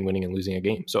difference between winning and losing a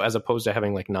game. So as opposed to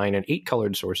having like 9 and 8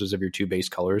 colored sources of your 2 base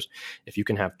colors, if you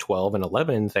can have 12 and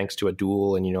 11 thanks to a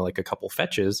duel and, like a couple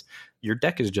fetches, your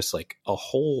deck is just like a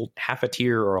whole half a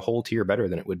tier or a whole tier better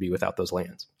than it would be without those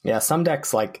lands. Yeah, some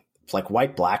decks like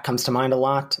white-black comes to mind a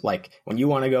lot. Like when you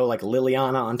want to go like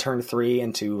Liliana on turn 3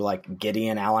 into like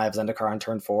Gideon, Ally of Zendikar on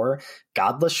turn 4,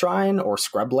 Godless Shrine or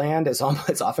Scrubland is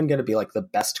often going to be like the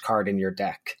best card in your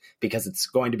deck because it's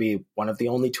going to be one of the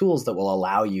only tools that will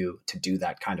allow you to do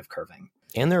that kind of curving.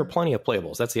 And there are plenty of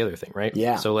playables. That's the other thing, right?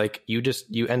 Yeah. So like you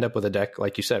end up with a deck,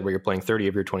 like you said, where you're playing 30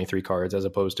 of your 23 cards as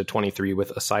opposed to 23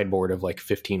 with a sideboard of like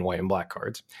 15 white and black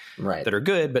cards. Right. That are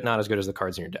good, but not as good as the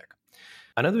cards in your deck.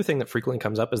 Another thing that frequently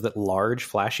comes up is that large,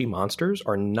 flashy monsters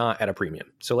are not at a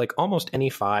premium. So like almost any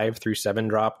 5 through 7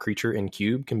 drop creature in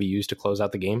Cube can be used to close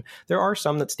out the game. There are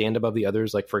some that stand above the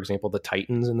others, like for example, the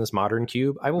Titans in this modern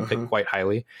Cube, I will pick quite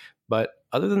highly. But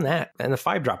other than that, and the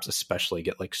 5 drops especially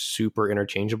get like super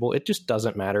interchangeable. It just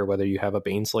doesn't matter whether you have a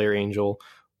Baneslayer Angel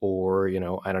or,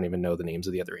 I don't even know the names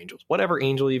of the other angels. Whatever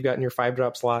angel you've got in your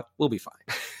 5-drop slot will be fine.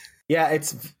 Yeah,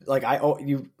 it's like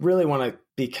you really want to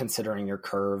be considering your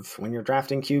curve when you're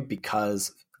drafting Cube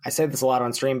because I say this a lot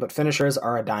on stream, but finishers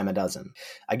are a dime a dozen.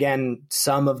 Again,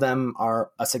 some of them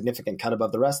are a significant cut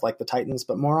above the rest, like the Titans,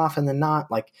 but more often than not,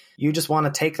 like you just want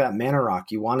to take that Mana Rock.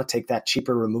 You want to take that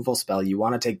cheaper removal spell. You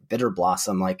want to take Bitter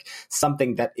Blossom, like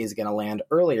something that is going to land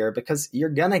earlier because you're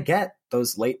going to get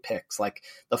those late picks. Like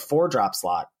the 4-drop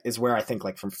slot is where I think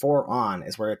like from 4 on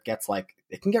is where it gets like,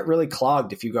 it can get really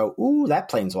clogged if you go, ooh, that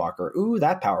Planeswalker, ooh,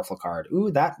 that powerful card, ooh,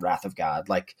 that Wrath of God,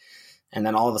 like, and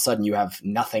then all of a sudden you have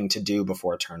nothing to do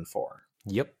before turn 4.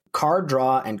 Yep. Card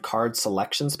draw and card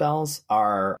selection spells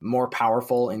are more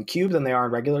powerful in Cube than they are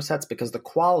in regular sets because the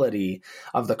quality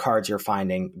of the cards you're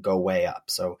finding go way up.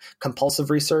 So Compulsive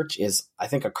Research is, I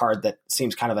think, a card that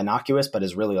seems kind of innocuous, but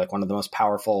is really like one of the most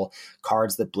powerful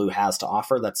cards that blue has to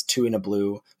offer. That's 2 in a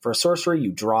blue. For a sorcery,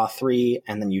 you draw 3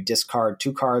 and then you discard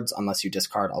 2 cards unless you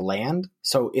discard a land.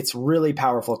 So it's really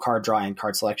powerful card draw and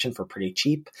card selection for pretty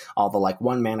cheap. All the like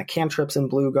 1 mana cantrips in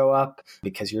blue go up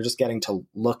because you're just getting to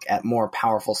look at more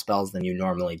powerful spells than you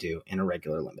normally do in a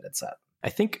regular limited set. I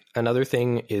think another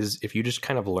thing is if you just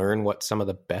kind of learn what some of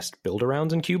the best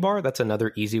build-arounds in Cube are, that's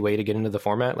another easy way to get into the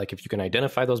format. Like if you can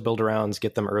identify those build-arounds,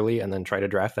 get them early, and then try to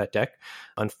draft that deck.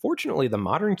 Unfortunately, the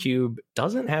modern Cube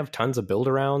doesn't have tons of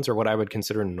build-arounds or what I would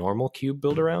consider normal Cube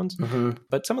build-arounds.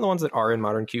 But some of the ones that are in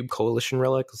modern Cube, Coalition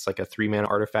Relic, it's like a 3-mana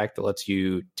artifact that lets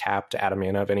you tap to add a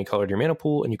mana of any color to your mana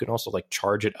pool, and you can also like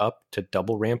charge it up to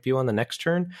double ramp you on the next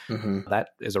turn. That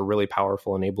is a really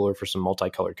powerful enabler for some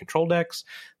multicolored control decks.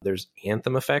 There's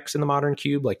Anthem effects in the modern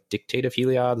Cube, like Dictate of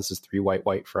Heliod. This is 3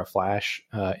 white for a flash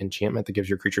enchantment that gives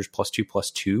your creatures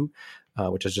 +2/+2,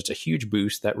 which is just a huge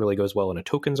boost that really goes well in a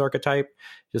tokens archetype.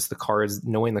 Just the cards,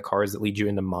 knowing the cards that lead you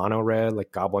into mono red,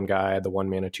 like Goblin Guide, the 1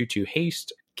 mana 2/2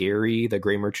 haste, Gary, the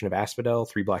Grey Merchant of Asphodel,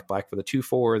 3 black for the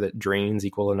 2/4 that drains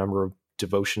equal the number of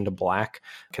Devotion to black,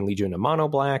 can lead you into mono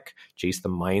black. Jace the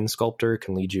Mind Sculptor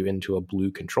can lead you into a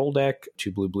blue control deck,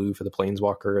 2 blue for the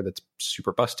Planeswalker that's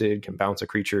super busted, can bounce a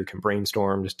creature, can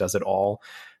brainstorm, just does it all.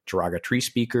 Jiraga Tree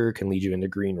Speaker can lead you into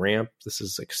green ramp. This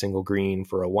is like single green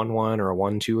for a 1/1 or a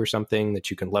 1/2 or something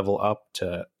that you can level up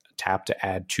to tap to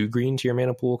add 2 green to your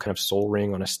mana pool. Kind of Soul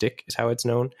Ring on a stick is how it's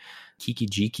known. Kiki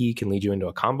Jiki can lead you into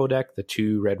a combo deck, the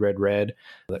 2 red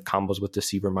that combos with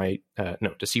Deceiver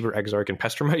Exarch and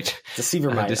Pestermite. Deceiver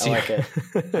Might, I like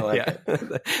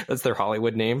it. That's their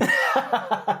Hollywood name.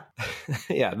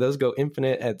 Yeah, those go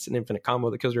infinite. It's an infinite combo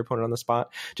that kills your opponent on the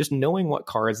spot. Just knowing what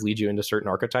cards lead you into certain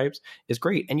archetypes is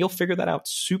great. And you'll figure that out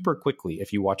super quickly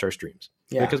if you watch our streams.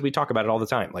 Yeah. Because we talk about it all the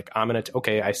time. Like,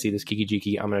 okay, I see this Kiki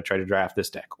Jiki, I'm going to try to draft this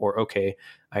deck. Or, okay,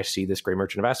 I see this Grey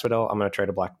Merchant of Asphodel, I'm going to try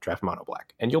to draft mono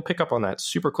black. And you'll pick up on that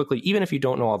super quickly. Even if you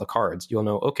don't know all the cards, you'll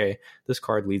know, okay, this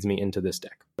card leads me into this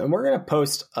deck. And we're going to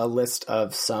post a list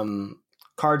of some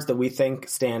cards that we think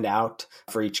stand out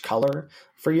for each color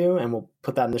for you, and we'll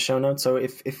put that in the show notes. So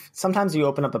if sometimes you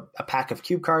open up a pack of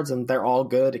cube cards and they're all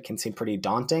good, it can seem pretty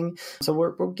daunting. So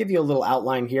we'll give you a little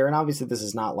outline here. And obviously this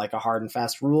is not like a hard and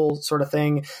fast rule sort of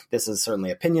thing. This is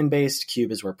certainly opinion based.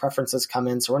 Cube is where preferences come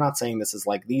in. So we're not saying this is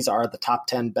like, these are the top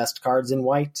 10 best cards in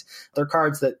white. They're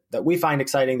cards that we find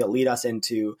exciting that lead us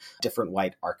into different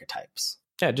white archetypes.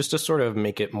 Yeah, just to sort of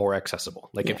make it more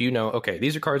accessible. Like, if you know, okay,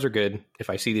 these cards are good.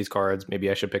 If I see these cards, maybe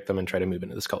I should pick them and try to move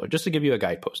into this color, just to give you a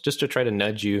guidepost, just to try to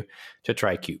nudge you to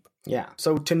try cube. Yeah.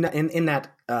 So in that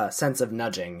sense of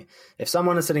nudging, if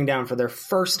someone is sitting down for their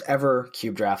first ever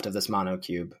cube draft of this mono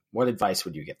cube, what advice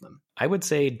would you give them? I would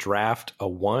say draft a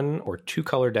 1 or 2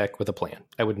 color deck with a plan.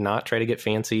 I would not try to get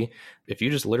fancy. If you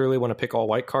just literally want to pick all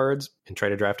white cards and try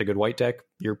to draft a good white deck,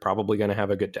 you're probably going to have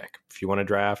a good deck. If you want to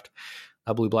draft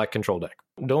a blue-black control deck,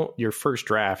 don't your first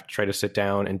draft try to sit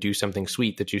down and do something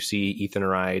sweet that you see Ethan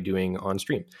or I doing on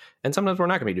stream. And sometimes we're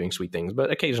not going to be doing sweet things, but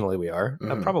occasionally we are.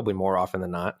 Probably more often than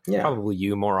not. Yeah. Probably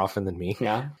you more often than me.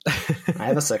 Yeah, I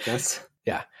have a sickness.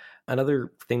 Yeah.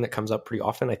 Another thing that comes up pretty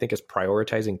often, I think, is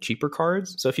prioritizing cheaper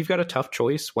cards. So if you've got a tough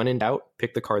choice, when in doubt,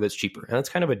 pick the card that's cheaper. And that's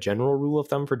kind of a general rule of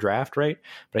thumb for draft, right?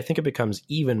 But I think it becomes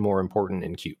even more important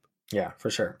in cube. Yeah, for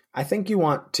sure. I think you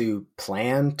want to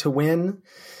plan to win,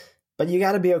 but you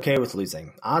got to be okay with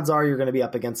losing. Odds are you're going to be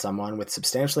up against someone with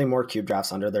substantially more cube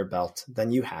drafts under their belt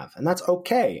than you have. And that's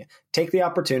okay. Take the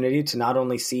opportunity to not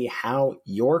only see how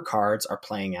your cards are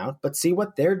playing out, but see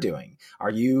what they're doing.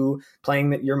 Are you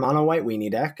playing your mono white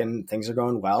weenie deck and things are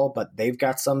going well, but they've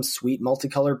got some sweet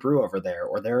multicolor brew over there,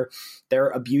 or they're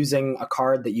abusing a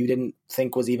card that you didn't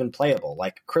think was even playable.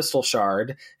 Like Crystal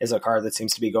Shard is a card that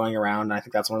seems to be going around. And I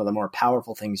think that's one of the more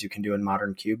powerful things you can do in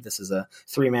Modern Cube. This is a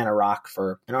 3-mana rock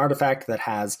for an artifact that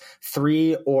has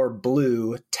 3 or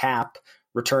blue tap,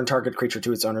 return target creature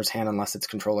to its owner's hand unless its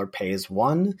controller pays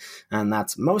 1. And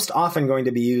that's most often going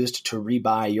to be used to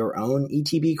rebuy your own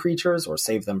ETB creatures or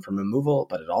save them from removal,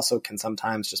 but it also can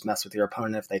sometimes just mess with your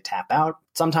opponent if they tap out.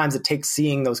 Sometimes it takes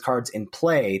seeing those cards in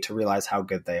play to realize how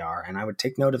good they are, and I would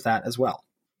take note of that as well.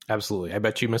 Absolutely. I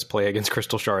bet you misplay against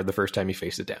Crystal Shard the first time you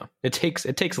face it down. It takes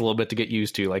a little bit to get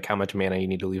used to, like how much mana you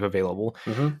need to leave available.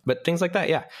 But things like that,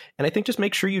 yeah. And I think just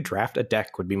make sure you draft a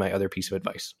deck would be my other piece of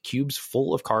advice. Cube's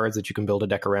full of cards that you can build a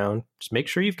deck around. Just make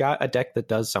sure you've got a deck that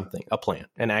does something, a plan,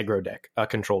 an aggro deck, a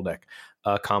control deck,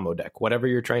 a combo deck, whatever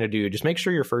you're trying to do. Just make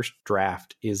sure your first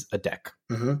draft is a deck.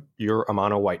 You're a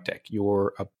mono white deck,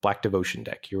 you're a black devotion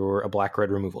deck, you're a black red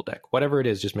removal deck, whatever it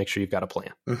is, just make sure you've got a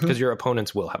plan, because your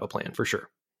opponents will have a plan for sure.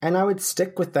 And I would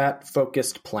stick with that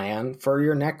focused plan for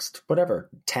your next,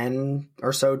 10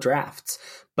 or so drafts.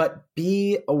 But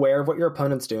be aware of what your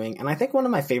opponent's doing. And I think one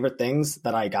of my favorite things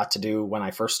that I got to do when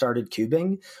I first started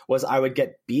cubing was I would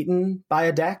get beaten by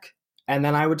a deck, and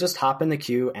then I would just hop in the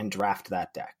queue and draft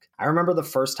that deck. I remember the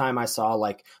first time I saw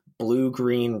like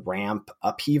blue-green ramp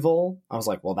upheaval. I was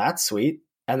like, well, that's sweet.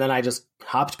 And then I just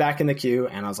hopped back in the queue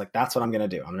and I was like, that's what I'm going to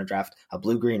do. I'm going to draft a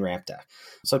blue-green ramp deck.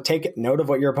 So take note of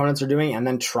what your opponents are doing and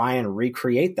then try and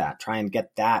recreate that. Try and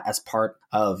get that as part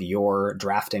of your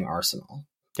drafting arsenal.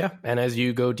 Yeah. And as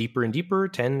you go deeper and deeper,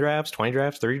 10 drafts, 20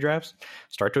 drafts, 30 drafts,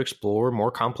 start to explore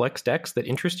more complex decks that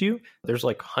interest you. There's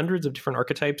like hundreds of different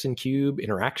archetypes in Cube,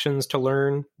 interactions to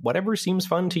learn. Whatever seems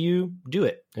fun to you, do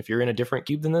it. If you're in a different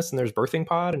Cube than this and there's Birthing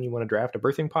Pod and you want to draft a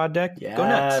Birthing Pod deck, go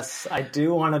nuts. Yes, I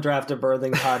do want to draft a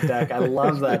Birthing Pod deck. I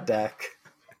love that deck.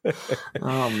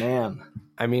 Oh, man.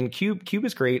 I mean, Cube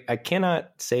is great. I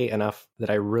cannot say enough that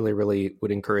I really, really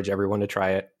would encourage everyone to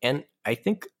try it. And I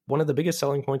think one of the biggest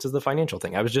selling points is the financial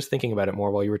thing. I was just thinking about it more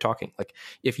while you were talking. Like,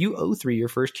 if you O3 your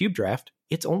first Cube draft,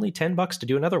 it's only $10 to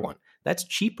do another one. That's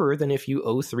cheaper than if you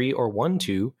O3 or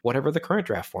 1-2 whatever the current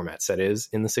draft format set is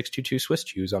in the 622 Swiss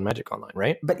Chews on Magic Online,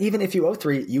 right? But even if you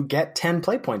O3, you get 10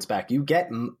 play points back. You get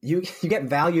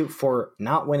value for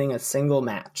not winning a single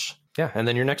match. Yeah, and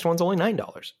then your next one's only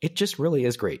 $9. It just really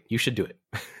is great. You should do it.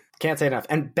 Can't say enough.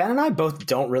 And Ben and I both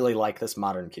don't really like this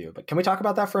Modern Cube, but can we talk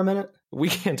about that for a minute? We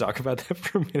can talk about that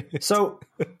for a minute. So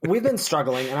we've been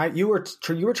struggling, and you were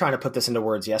trying to put this into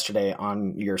words yesterday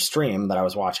on your stream that I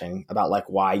was watching about like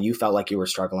why you felt like you were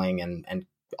struggling and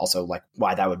also like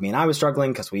why that would mean I was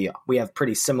struggling, because we have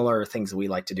pretty similar things that we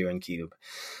like to do in Cube.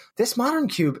 This modern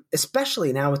Cube,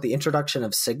 especially now with the introduction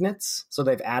of signets, so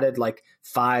they've added like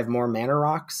 5 more mana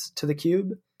rocks to the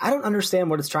Cube. I don't understand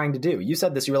what it's trying to do. You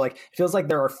said this, you were like, it feels like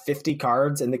there are 50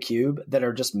 cards in the Cube that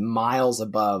are just miles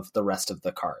above the rest of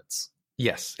the cards.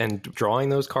 Yes, and drawing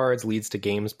those cards leads to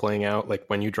games playing out. Like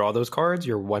when you draw those cards,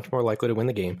 you're much more likely to win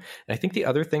the game. And I think the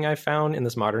other thing I found in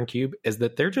this modern Cube is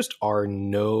that there just are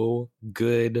no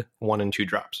good 1 and 2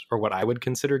 drops, or what I would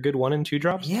consider good 1 and 2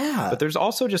 drops. Yeah. But there's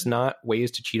also just not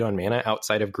ways to cheat on mana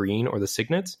outside of green or the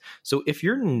signets. So if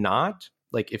you're not,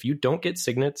 like if you don't get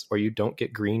signets or you don't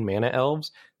get green mana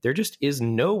elves, there just is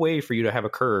no way for you to have a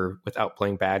curve without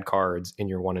playing bad cards in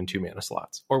your 1 and 2 mana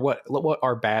slots. Or what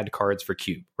are bad cards for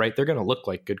Cube, right? They're going to look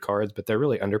like good cards, but they're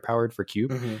really underpowered for Cube.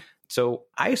 Mm-hmm. So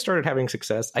I started having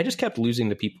success. I just kept losing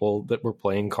to people that were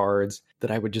playing cards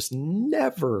that I would just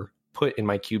never put in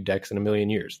my Cube decks in a million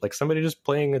years. Like somebody just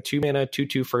playing a 2 mana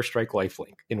 2/2 first strike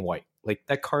lifelink in white. Like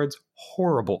that card's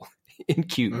horrible in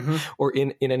Cube or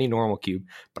in any normal Cube.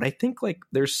 But I think like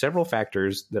there's several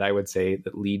factors that I would say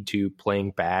that lead to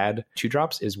playing bad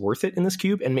 2-drops is worth it in this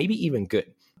Cube, and maybe even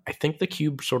good. I think the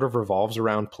Cube sort of revolves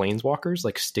around planeswalkers,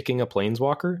 like sticking a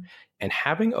planeswalker, and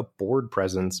having a board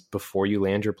presence before you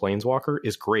land your planeswalker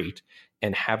is great.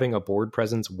 And having a board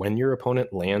presence when your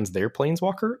opponent lands their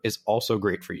planeswalker is also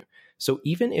great for you. So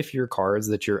even if your cards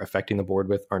that you're affecting the board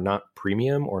with are not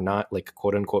premium or not like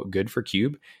quote unquote good for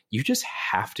Cube, you just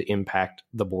have to impact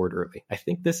the board early. I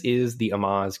think this is the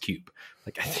Amaz Cube.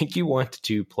 Like I think you want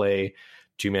to play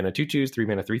 2 mana 2/2s, 3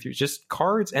 mana 3/3s, just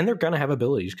cards, and they're going to have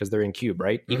abilities because they're in Cube,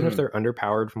 right? Even if they're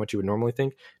underpowered from what you would normally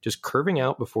think, just curving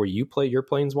out before you play your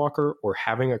planeswalker or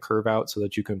having a curve out so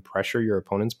that you can pressure your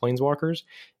opponent's planeswalkers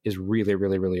is really,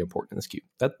 really, really important in this Cube.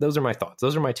 Those are my thoughts.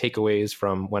 Those are my takeaways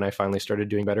from when I finally started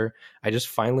doing better. I just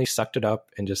finally sucked it up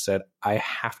and just said, I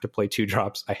have to play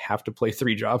 2-drops. I have to play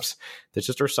 3-drops that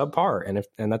just are subpar,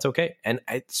 and that's okay. And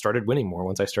I started winning more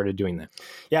once I started doing that.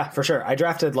 Yeah, for sure. I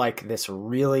drafted like this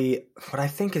really, what I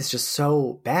think is just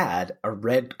so bad, a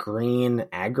red-green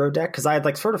aggro deck, because I had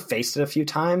like sort of faced it a few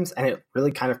times and it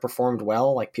really kind of performed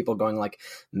well. Like people going like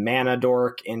Mana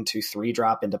Dork into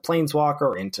 3-drop into Planeswalker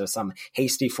or into some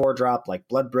hasty 4-drop like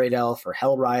Bloodbraid Elf or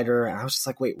Hellrider. And I was just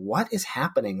like, wait, what is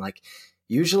happening? Like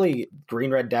usually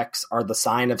green-red decks are the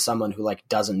sign of someone who like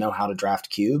doesn't know how to draft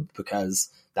Cube, because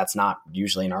that's not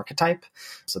usually an archetype.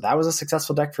 So that was a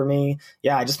successful deck for me.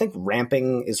 Yeah, I just think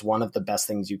ramping is one of the best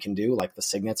things you can do. Like the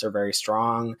signets are very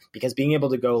strong, because being able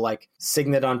to go like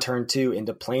signet on turn 2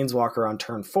 into Planeswalker on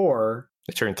turn 4.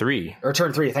 Turn 3. Or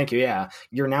turn 3, thank you, yeah.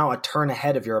 You're now a turn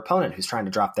ahead of your opponent who's trying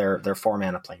to drop their 4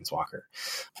 mana Planeswalker,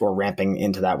 for ramping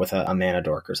into that with a Mana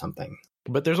Dork or something.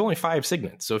 But there's only 5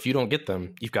 signets, so if you don't get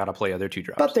them, you've got to play other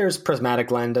 2-drops. But there's Prismatic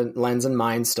Lens and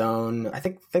Mind Stone. I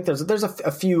think there's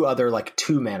a few other like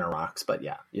 2 mana rocks, but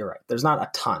yeah, you're right. There's not a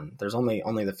ton. There's only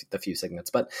the few signets.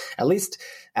 But at least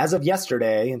as of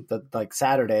yesterday, like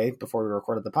Saturday before we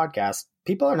recorded the podcast,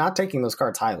 people are not taking those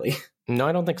cards highly. No,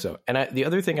 I don't think so. And the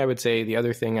other thing I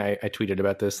tweeted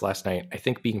about this last night, I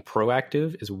think being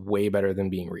proactive is way better than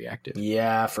being reactive.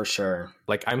 Yeah, for sure.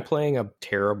 Like I'm playing a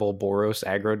terrible Boros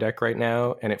aggro deck right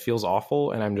now, and it feels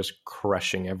awful, and I'm just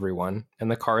crushing everyone. And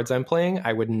the cards I'm playing,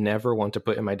 I would never want to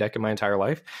put in my deck in my entire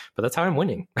life, but that's how I'm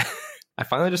winning. I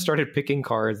finally just started picking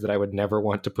cards that I would never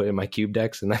want to put in my Cube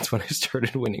decks, and that's when I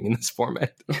started winning in this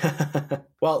format.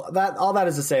 Well, all that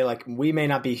is to say, like, we may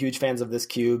not be huge fans of this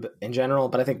Cube in general,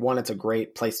 but I think 1, it's a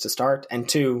great place to start, and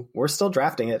 2, we're still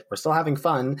drafting it, we're still having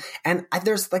fun, and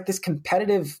there's like the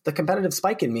competitive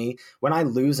spike in me when I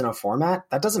lose in a format.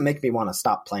 That doesn't make me want to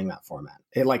stop playing that format.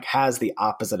 It like has the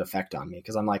opposite effect on me,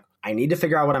 because I'm like, I need to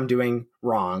figure out what I'm doing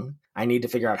wrong. I need to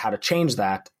figure out how to change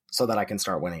that so that I can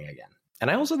start winning again. And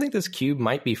I also think this Cube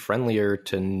might be friendlier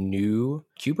to new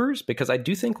Cubers, because I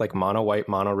do think like mono white,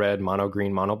 mono red, mono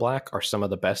green, mono black are some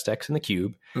of the best decks in the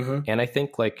Cube. Mm-hmm. And I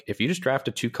think like if you just draft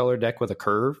a 2-color deck with a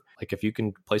curve, like if you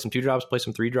can play some 2-drops, play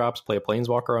some 3-drops, play a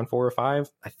Planeswalker on 4 or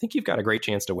 5, I think you've got a great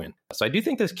chance to win. So I do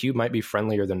think this Cube might be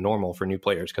friendlier than normal for new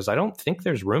players, because I don't think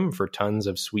there's room for tons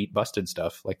of sweet busted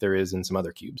stuff like there is in some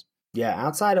other Cubes. Yeah,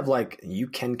 outside of like, you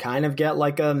can kind of get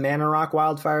like a Mana Rock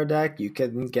Wildfire deck, you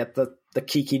can get the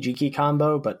Kiki Jiki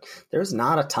combo, but there's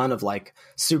not a ton of like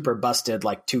super busted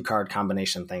like 2-card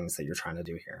combination things that you're trying to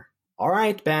do here. All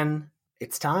right, Ben,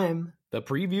 it's time. The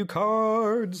preview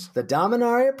cards. The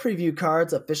Dominaria preview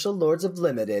cards, official Lords of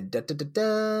Limited. Da, da, da,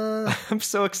 da. I'm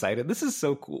so excited. This is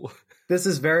so cool. This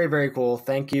is very, very cool.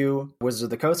 Thank you, Wizards of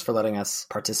the Coast, for letting us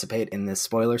participate in this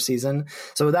spoiler season.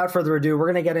 So without further ado,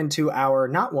 we're going to get into our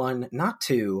not 1, not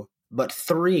 2, but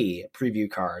 3 preview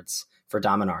cards for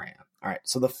Dominaria. All right,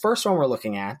 so the first one we're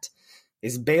looking at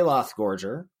is Baloth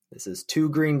Gorger. This is 2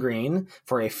 green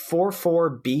for a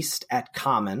 4/4 beast at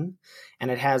common, and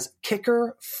it has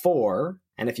kicker 4.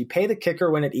 And if you pay the kicker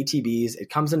when it ETBs, it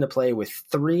comes into play with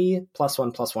 3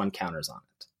 +1/+1 counters on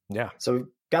it. Yeah. So we've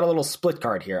got a little split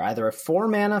card here, either a 4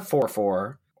 mana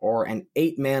 4/4 or an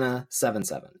 8 mana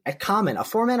 7/7 at common. A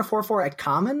 4 mana 4/4 at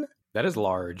common. That is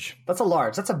large. That's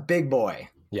a big boy.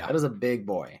 Yeah. That is a big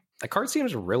boy. That card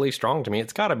seems really strong to me.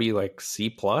 It's got to be like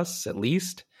C+ at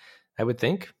least, I would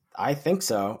think. I think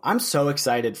so. I'm so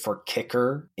excited for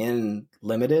kicker in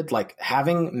limited. Like,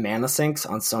 having mana sinks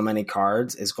on so many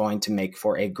cards is going to make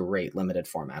for a great limited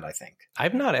format, I think.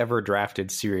 I've not ever drafted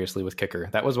seriously with kicker.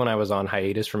 That was when I was on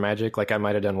hiatus for Magic. Like, I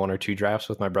might have done 1 or 2 drafts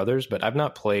with my brothers, but I've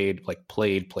not played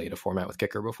a format with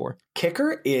kicker before.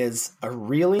 Kicker is a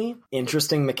really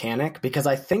interesting mechanic because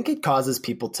I think it causes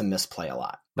people to misplay a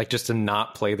lot. Like, just to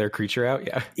not play their creature out?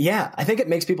 Yeah. Yeah, I think it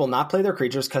makes people not play their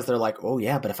creatures because they're like, oh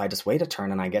yeah, but if I just wait a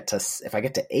turn and if I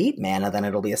get to 8 mana, then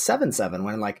it'll be a 7/7.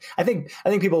 When, like, I think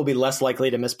people will be less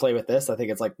likely to misplay with this. I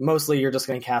think it's like mostly you're just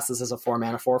going to cast this as a 4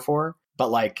 mana 4/4.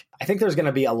 But like, I think there's going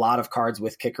to be a lot of cards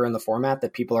with kicker in the format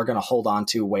that people are going to hold on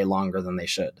to way longer than they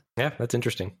should. Yeah, that's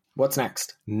interesting. What's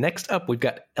next? Next up, we've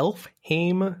got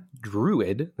Elfheim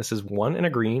Druid. This is 1 and a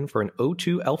green for an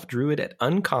 0/2 Elf Druid at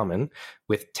uncommon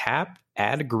with tap,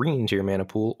 add green to your mana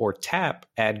pool, or tap,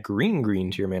 add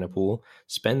green to your mana pool.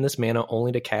 Spend this mana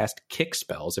only to cast kick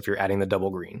spells if you're adding the double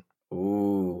green.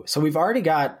 Ooh, so we've already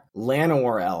got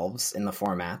Llanowar Elves in the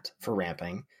format for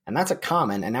ramping, and that's a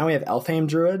common, and now we have Elfheim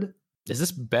Druid. Is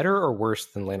this better or worse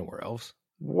than Llanowar Elves?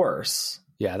 Worse.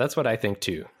 Yeah, that's what I think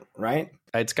too. Right?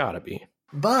 It's gotta be.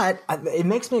 But it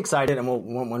makes me excited, and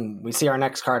when we see our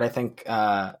next card, I think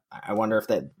I wonder if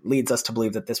that leads us to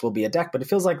believe that this will be a deck. But it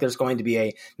feels like there's going to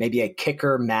be maybe a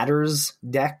Kicker Matters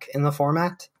deck in the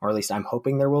format, or at least I'm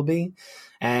hoping there will be.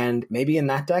 And maybe in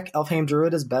that deck, Elfheim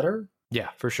Druid is better. Yeah,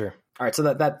 for sure. All right, so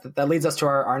that leads us to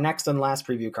our next and last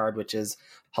preview card, which is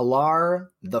Halar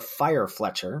the Fire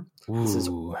Fletcher. Ooh. This is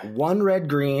 1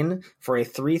 red-green for a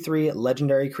 3/3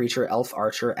 legendary creature elf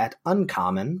archer at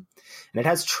uncommon. And it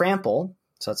has trample.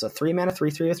 So it's a 3 mana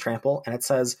 3/3 with trample, and it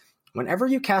says, whenever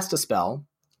you cast a spell,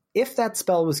 if that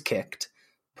spell was kicked,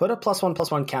 put a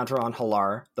 +1/+1 counter on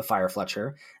Halar, the Fire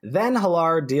Fletcher. Then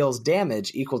Halar deals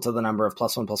damage equal to the number of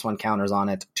 +1/+1 counters on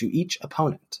it to each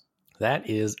opponent. That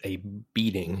is a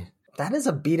beating. That is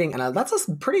a beating, and that's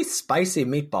a pretty spicy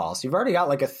meatball. So you've already got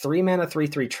like a 3 mana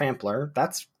 3/3 trampler.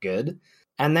 That's good.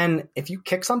 And then if you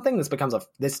kick something,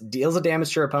 this deals a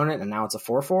damage to your opponent, and now it's a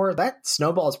 4/4. That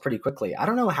snowballs pretty quickly. I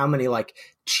don't know how many like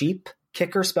cheap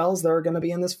kicker spells there are going to be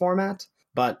in this format,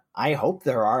 but I hope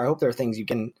there are. I hope there are things you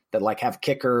can that like have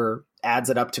kicker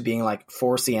adds it up to being like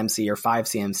 4 CMC or 5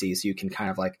 CMC, so you can kind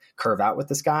of like curve out with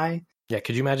this guy. Yeah,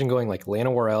 could you imagine going like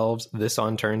Llanowar Elves, this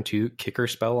on turn 2, kicker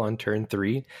spell on turn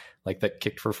 3, like that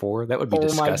kicked for 4? That would be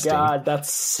disgusting. Oh my god,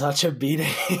 that's such a beating.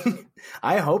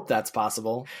 I hope that's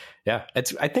possible. Yeah,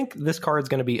 I think this card is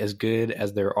going to be as good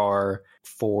as there are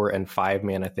 4 and 5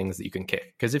 mana things that you can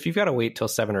kick. Because if you've got to wait till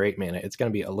 7 or 8 mana, it's going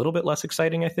to be a little bit less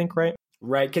exciting, I think, right?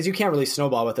 Right, because you can't really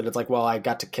snowball with it. It's like, well, I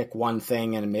got to kick one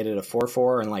thing and it made it a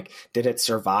 4/4, and like, did it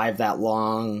survive that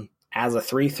long as a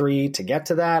 3/3 to get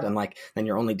to that? And like, then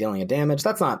you're only dealing a damage.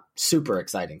 That's not super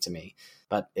exciting to me.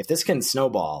 But if this can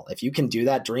snowball, if you can do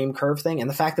that dream curve thing, and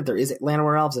the fact that there is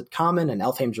Llanowar Elves at common and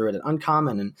Elfheim Druid at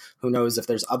uncommon, and who knows if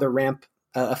there's other ramp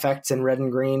effects in red and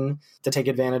green to take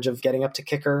advantage of getting up to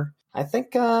kicker, I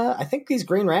think these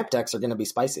green ramp decks are going to be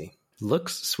spicy.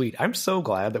 Looks sweet. I'm so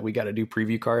glad that we got to do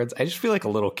preview cards. I just feel like a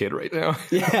little kid right now.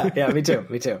 yeah, me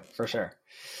too, for sure.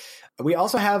 We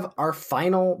also have our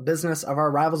final business of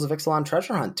our Rivals of Ixalan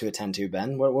treasure hunt to attend to,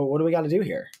 Ben. What do we got to do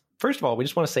here? First of all, we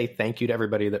just want to say thank you to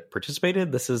everybody that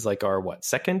participated. This is like our,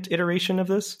 second iteration of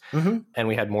this? Mm-hmm. And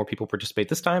we had more people participate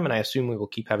this time, and I assume we will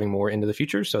keep having more into the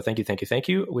future. So thank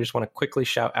you. We just want to quickly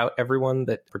shout out everyone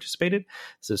that participated.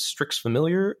 This is Strix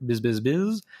Familiar,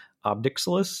 Biz,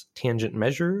 Obdixilus, Tangent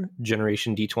Measure,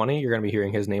 Generation D20. You're going to be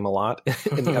hearing his name a lot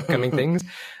in the upcoming things.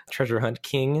 Treasure Hunt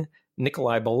King,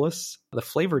 Nikolai Bolus, The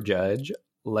Flavor Judge,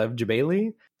 Lev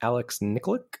Jabali, Alex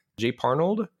Nikolic, Jay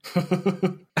Parnold,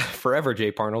 Forever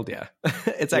Jay Parnold, yeah.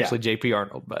 It's actually JP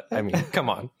Arnold, but I mean, come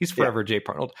on. He's Forever Jay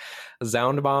Parnold.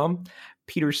 Zoundbomb,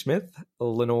 Peter Smith,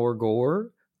 Lenore Gore,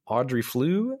 Audrey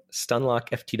Flew, Stunlock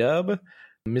FT-Dub,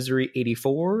 Misery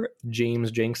 84,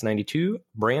 James Jenks 92,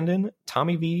 Brandon,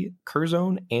 Tommy V,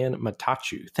 Curzone, and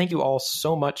Matachu. Thank you all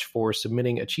so much for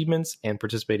submitting achievements and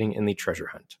participating in the treasure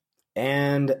hunt.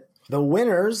 And the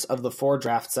winners of the 4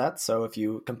 draft sets. So if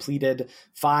you completed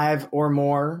 5 or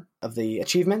more of the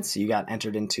achievements, you got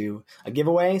entered into a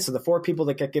giveaway. So the 4 people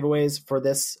that get giveaways for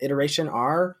this iteration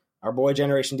are our boy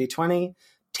Generation D20,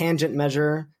 Tangent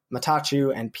Measure,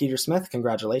 Matachu, and Peter Smith.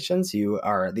 Congratulations. You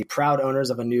are the proud owners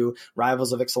of a new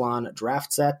Rivals of Ixalan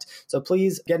draft set. So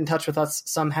please get in touch with us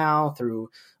somehow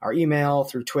through our email,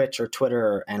 through Twitch or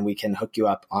Twitter, and we can hook you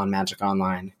up on Magic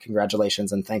Online.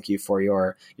 Congratulations, and thank you for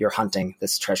your hunting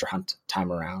this treasure hunt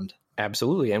time around.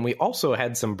 Absolutely. And we also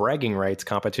had some bragging rights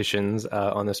competitions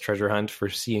on this treasure hunt for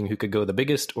seeing who could go the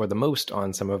biggest or the most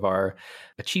on some of our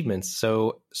achievements.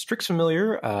 So Strix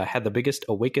Familiar had the biggest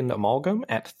Awakened Amalgam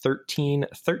at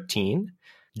 1313.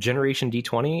 Generation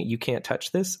D20, You Can't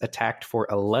Touch This, attacked for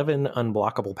 11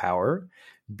 unblockable power.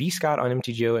 B. Scott on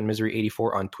MTGO and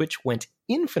Misery84 on Twitch went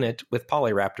infinite with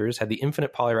Polyraptors, had the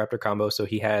infinite Polyraptor combo. So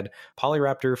he had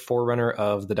Polyraptor, Forerunner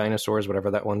of the Dinosaurs,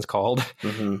 whatever that one's called,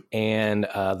 and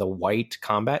the white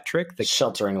combat trick. The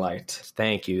Sheltering Light.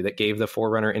 Thank you. That gave the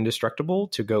Forerunner Indestructible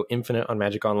to go infinite on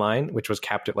Magic Online, which was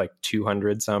capped at like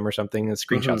 200 some or something. The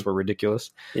screenshots were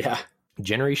ridiculous. Yeah.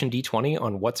 Generation D20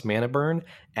 on What's Mana Burn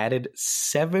added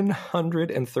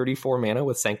 734 mana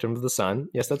with Sanctum of the Sun.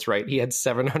 Yes, that's right. He had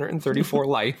 734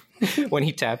 life when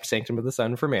he tapped Sanctum of the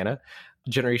Sun for mana.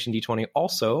 Generation D20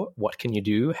 also, What Can You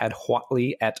Do, had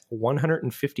Huatli at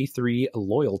 153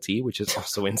 loyalty, which is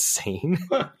also insane.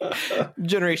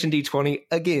 Generation D20,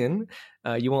 again,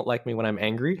 You Won't Like Me When I'm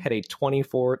Angry, had a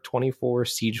 24-24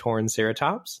 Siegehorn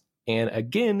Ceratops. And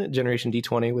again, Generation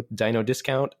D20 with Dino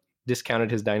Discount, discounted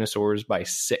his dinosaurs by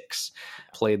 6.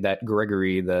 Played that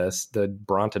Gregory, the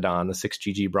Brontodon, the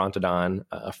 6GG Brontodon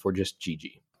for just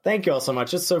GG. Thank you all so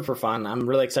much. It's super fun. I'm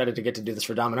really excited to get to do this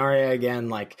for Dominaria again.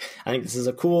 Like, I think this is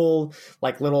a cool,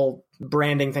 like, little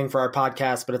branding thing for our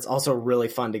podcast, but it's also really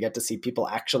fun to get to see people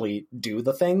actually do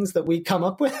the things that we come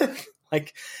up with.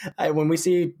 Like, when we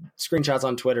see screenshots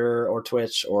on Twitter or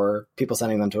Twitch or people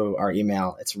sending them to our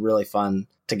email, it's really fun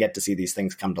to get to see these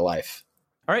things come to life.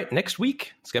 All right, next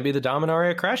week, it's going to be the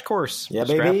Dominaria Crash Course. Yeah,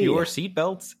 Strap baby. your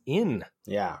seatbelts in.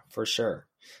 Yeah, for sure.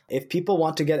 If people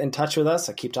want to get in touch with us,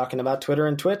 I keep talking about Twitter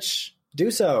and Twitch,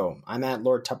 do so. I'm at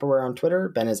Lord Tupperware on Twitter.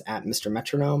 Ben is at Mr.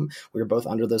 Metronome. We're both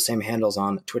under those same handles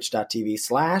on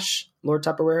twitch.tv/Lord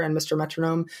Tupperware and Mr.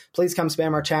 Metronome. Please come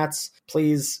spam our chats.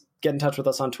 Please get in touch with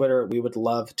us on Twitter. We would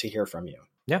love to hear from you.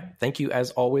 Yeah, thank you as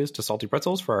always to Salty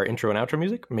Pretzels for our intro and outro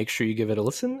music. Make sure you give it a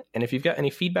listen. And if you've got any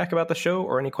feedback about the show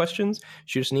or any questions,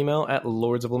 shoot us an email at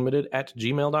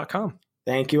lordsoflimited@gmail.com.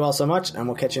 Thank you all so much, and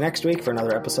we'll catch you next week for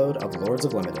another episode of Lords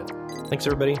of Limited. Thanks,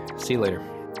 everybody. See you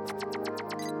later.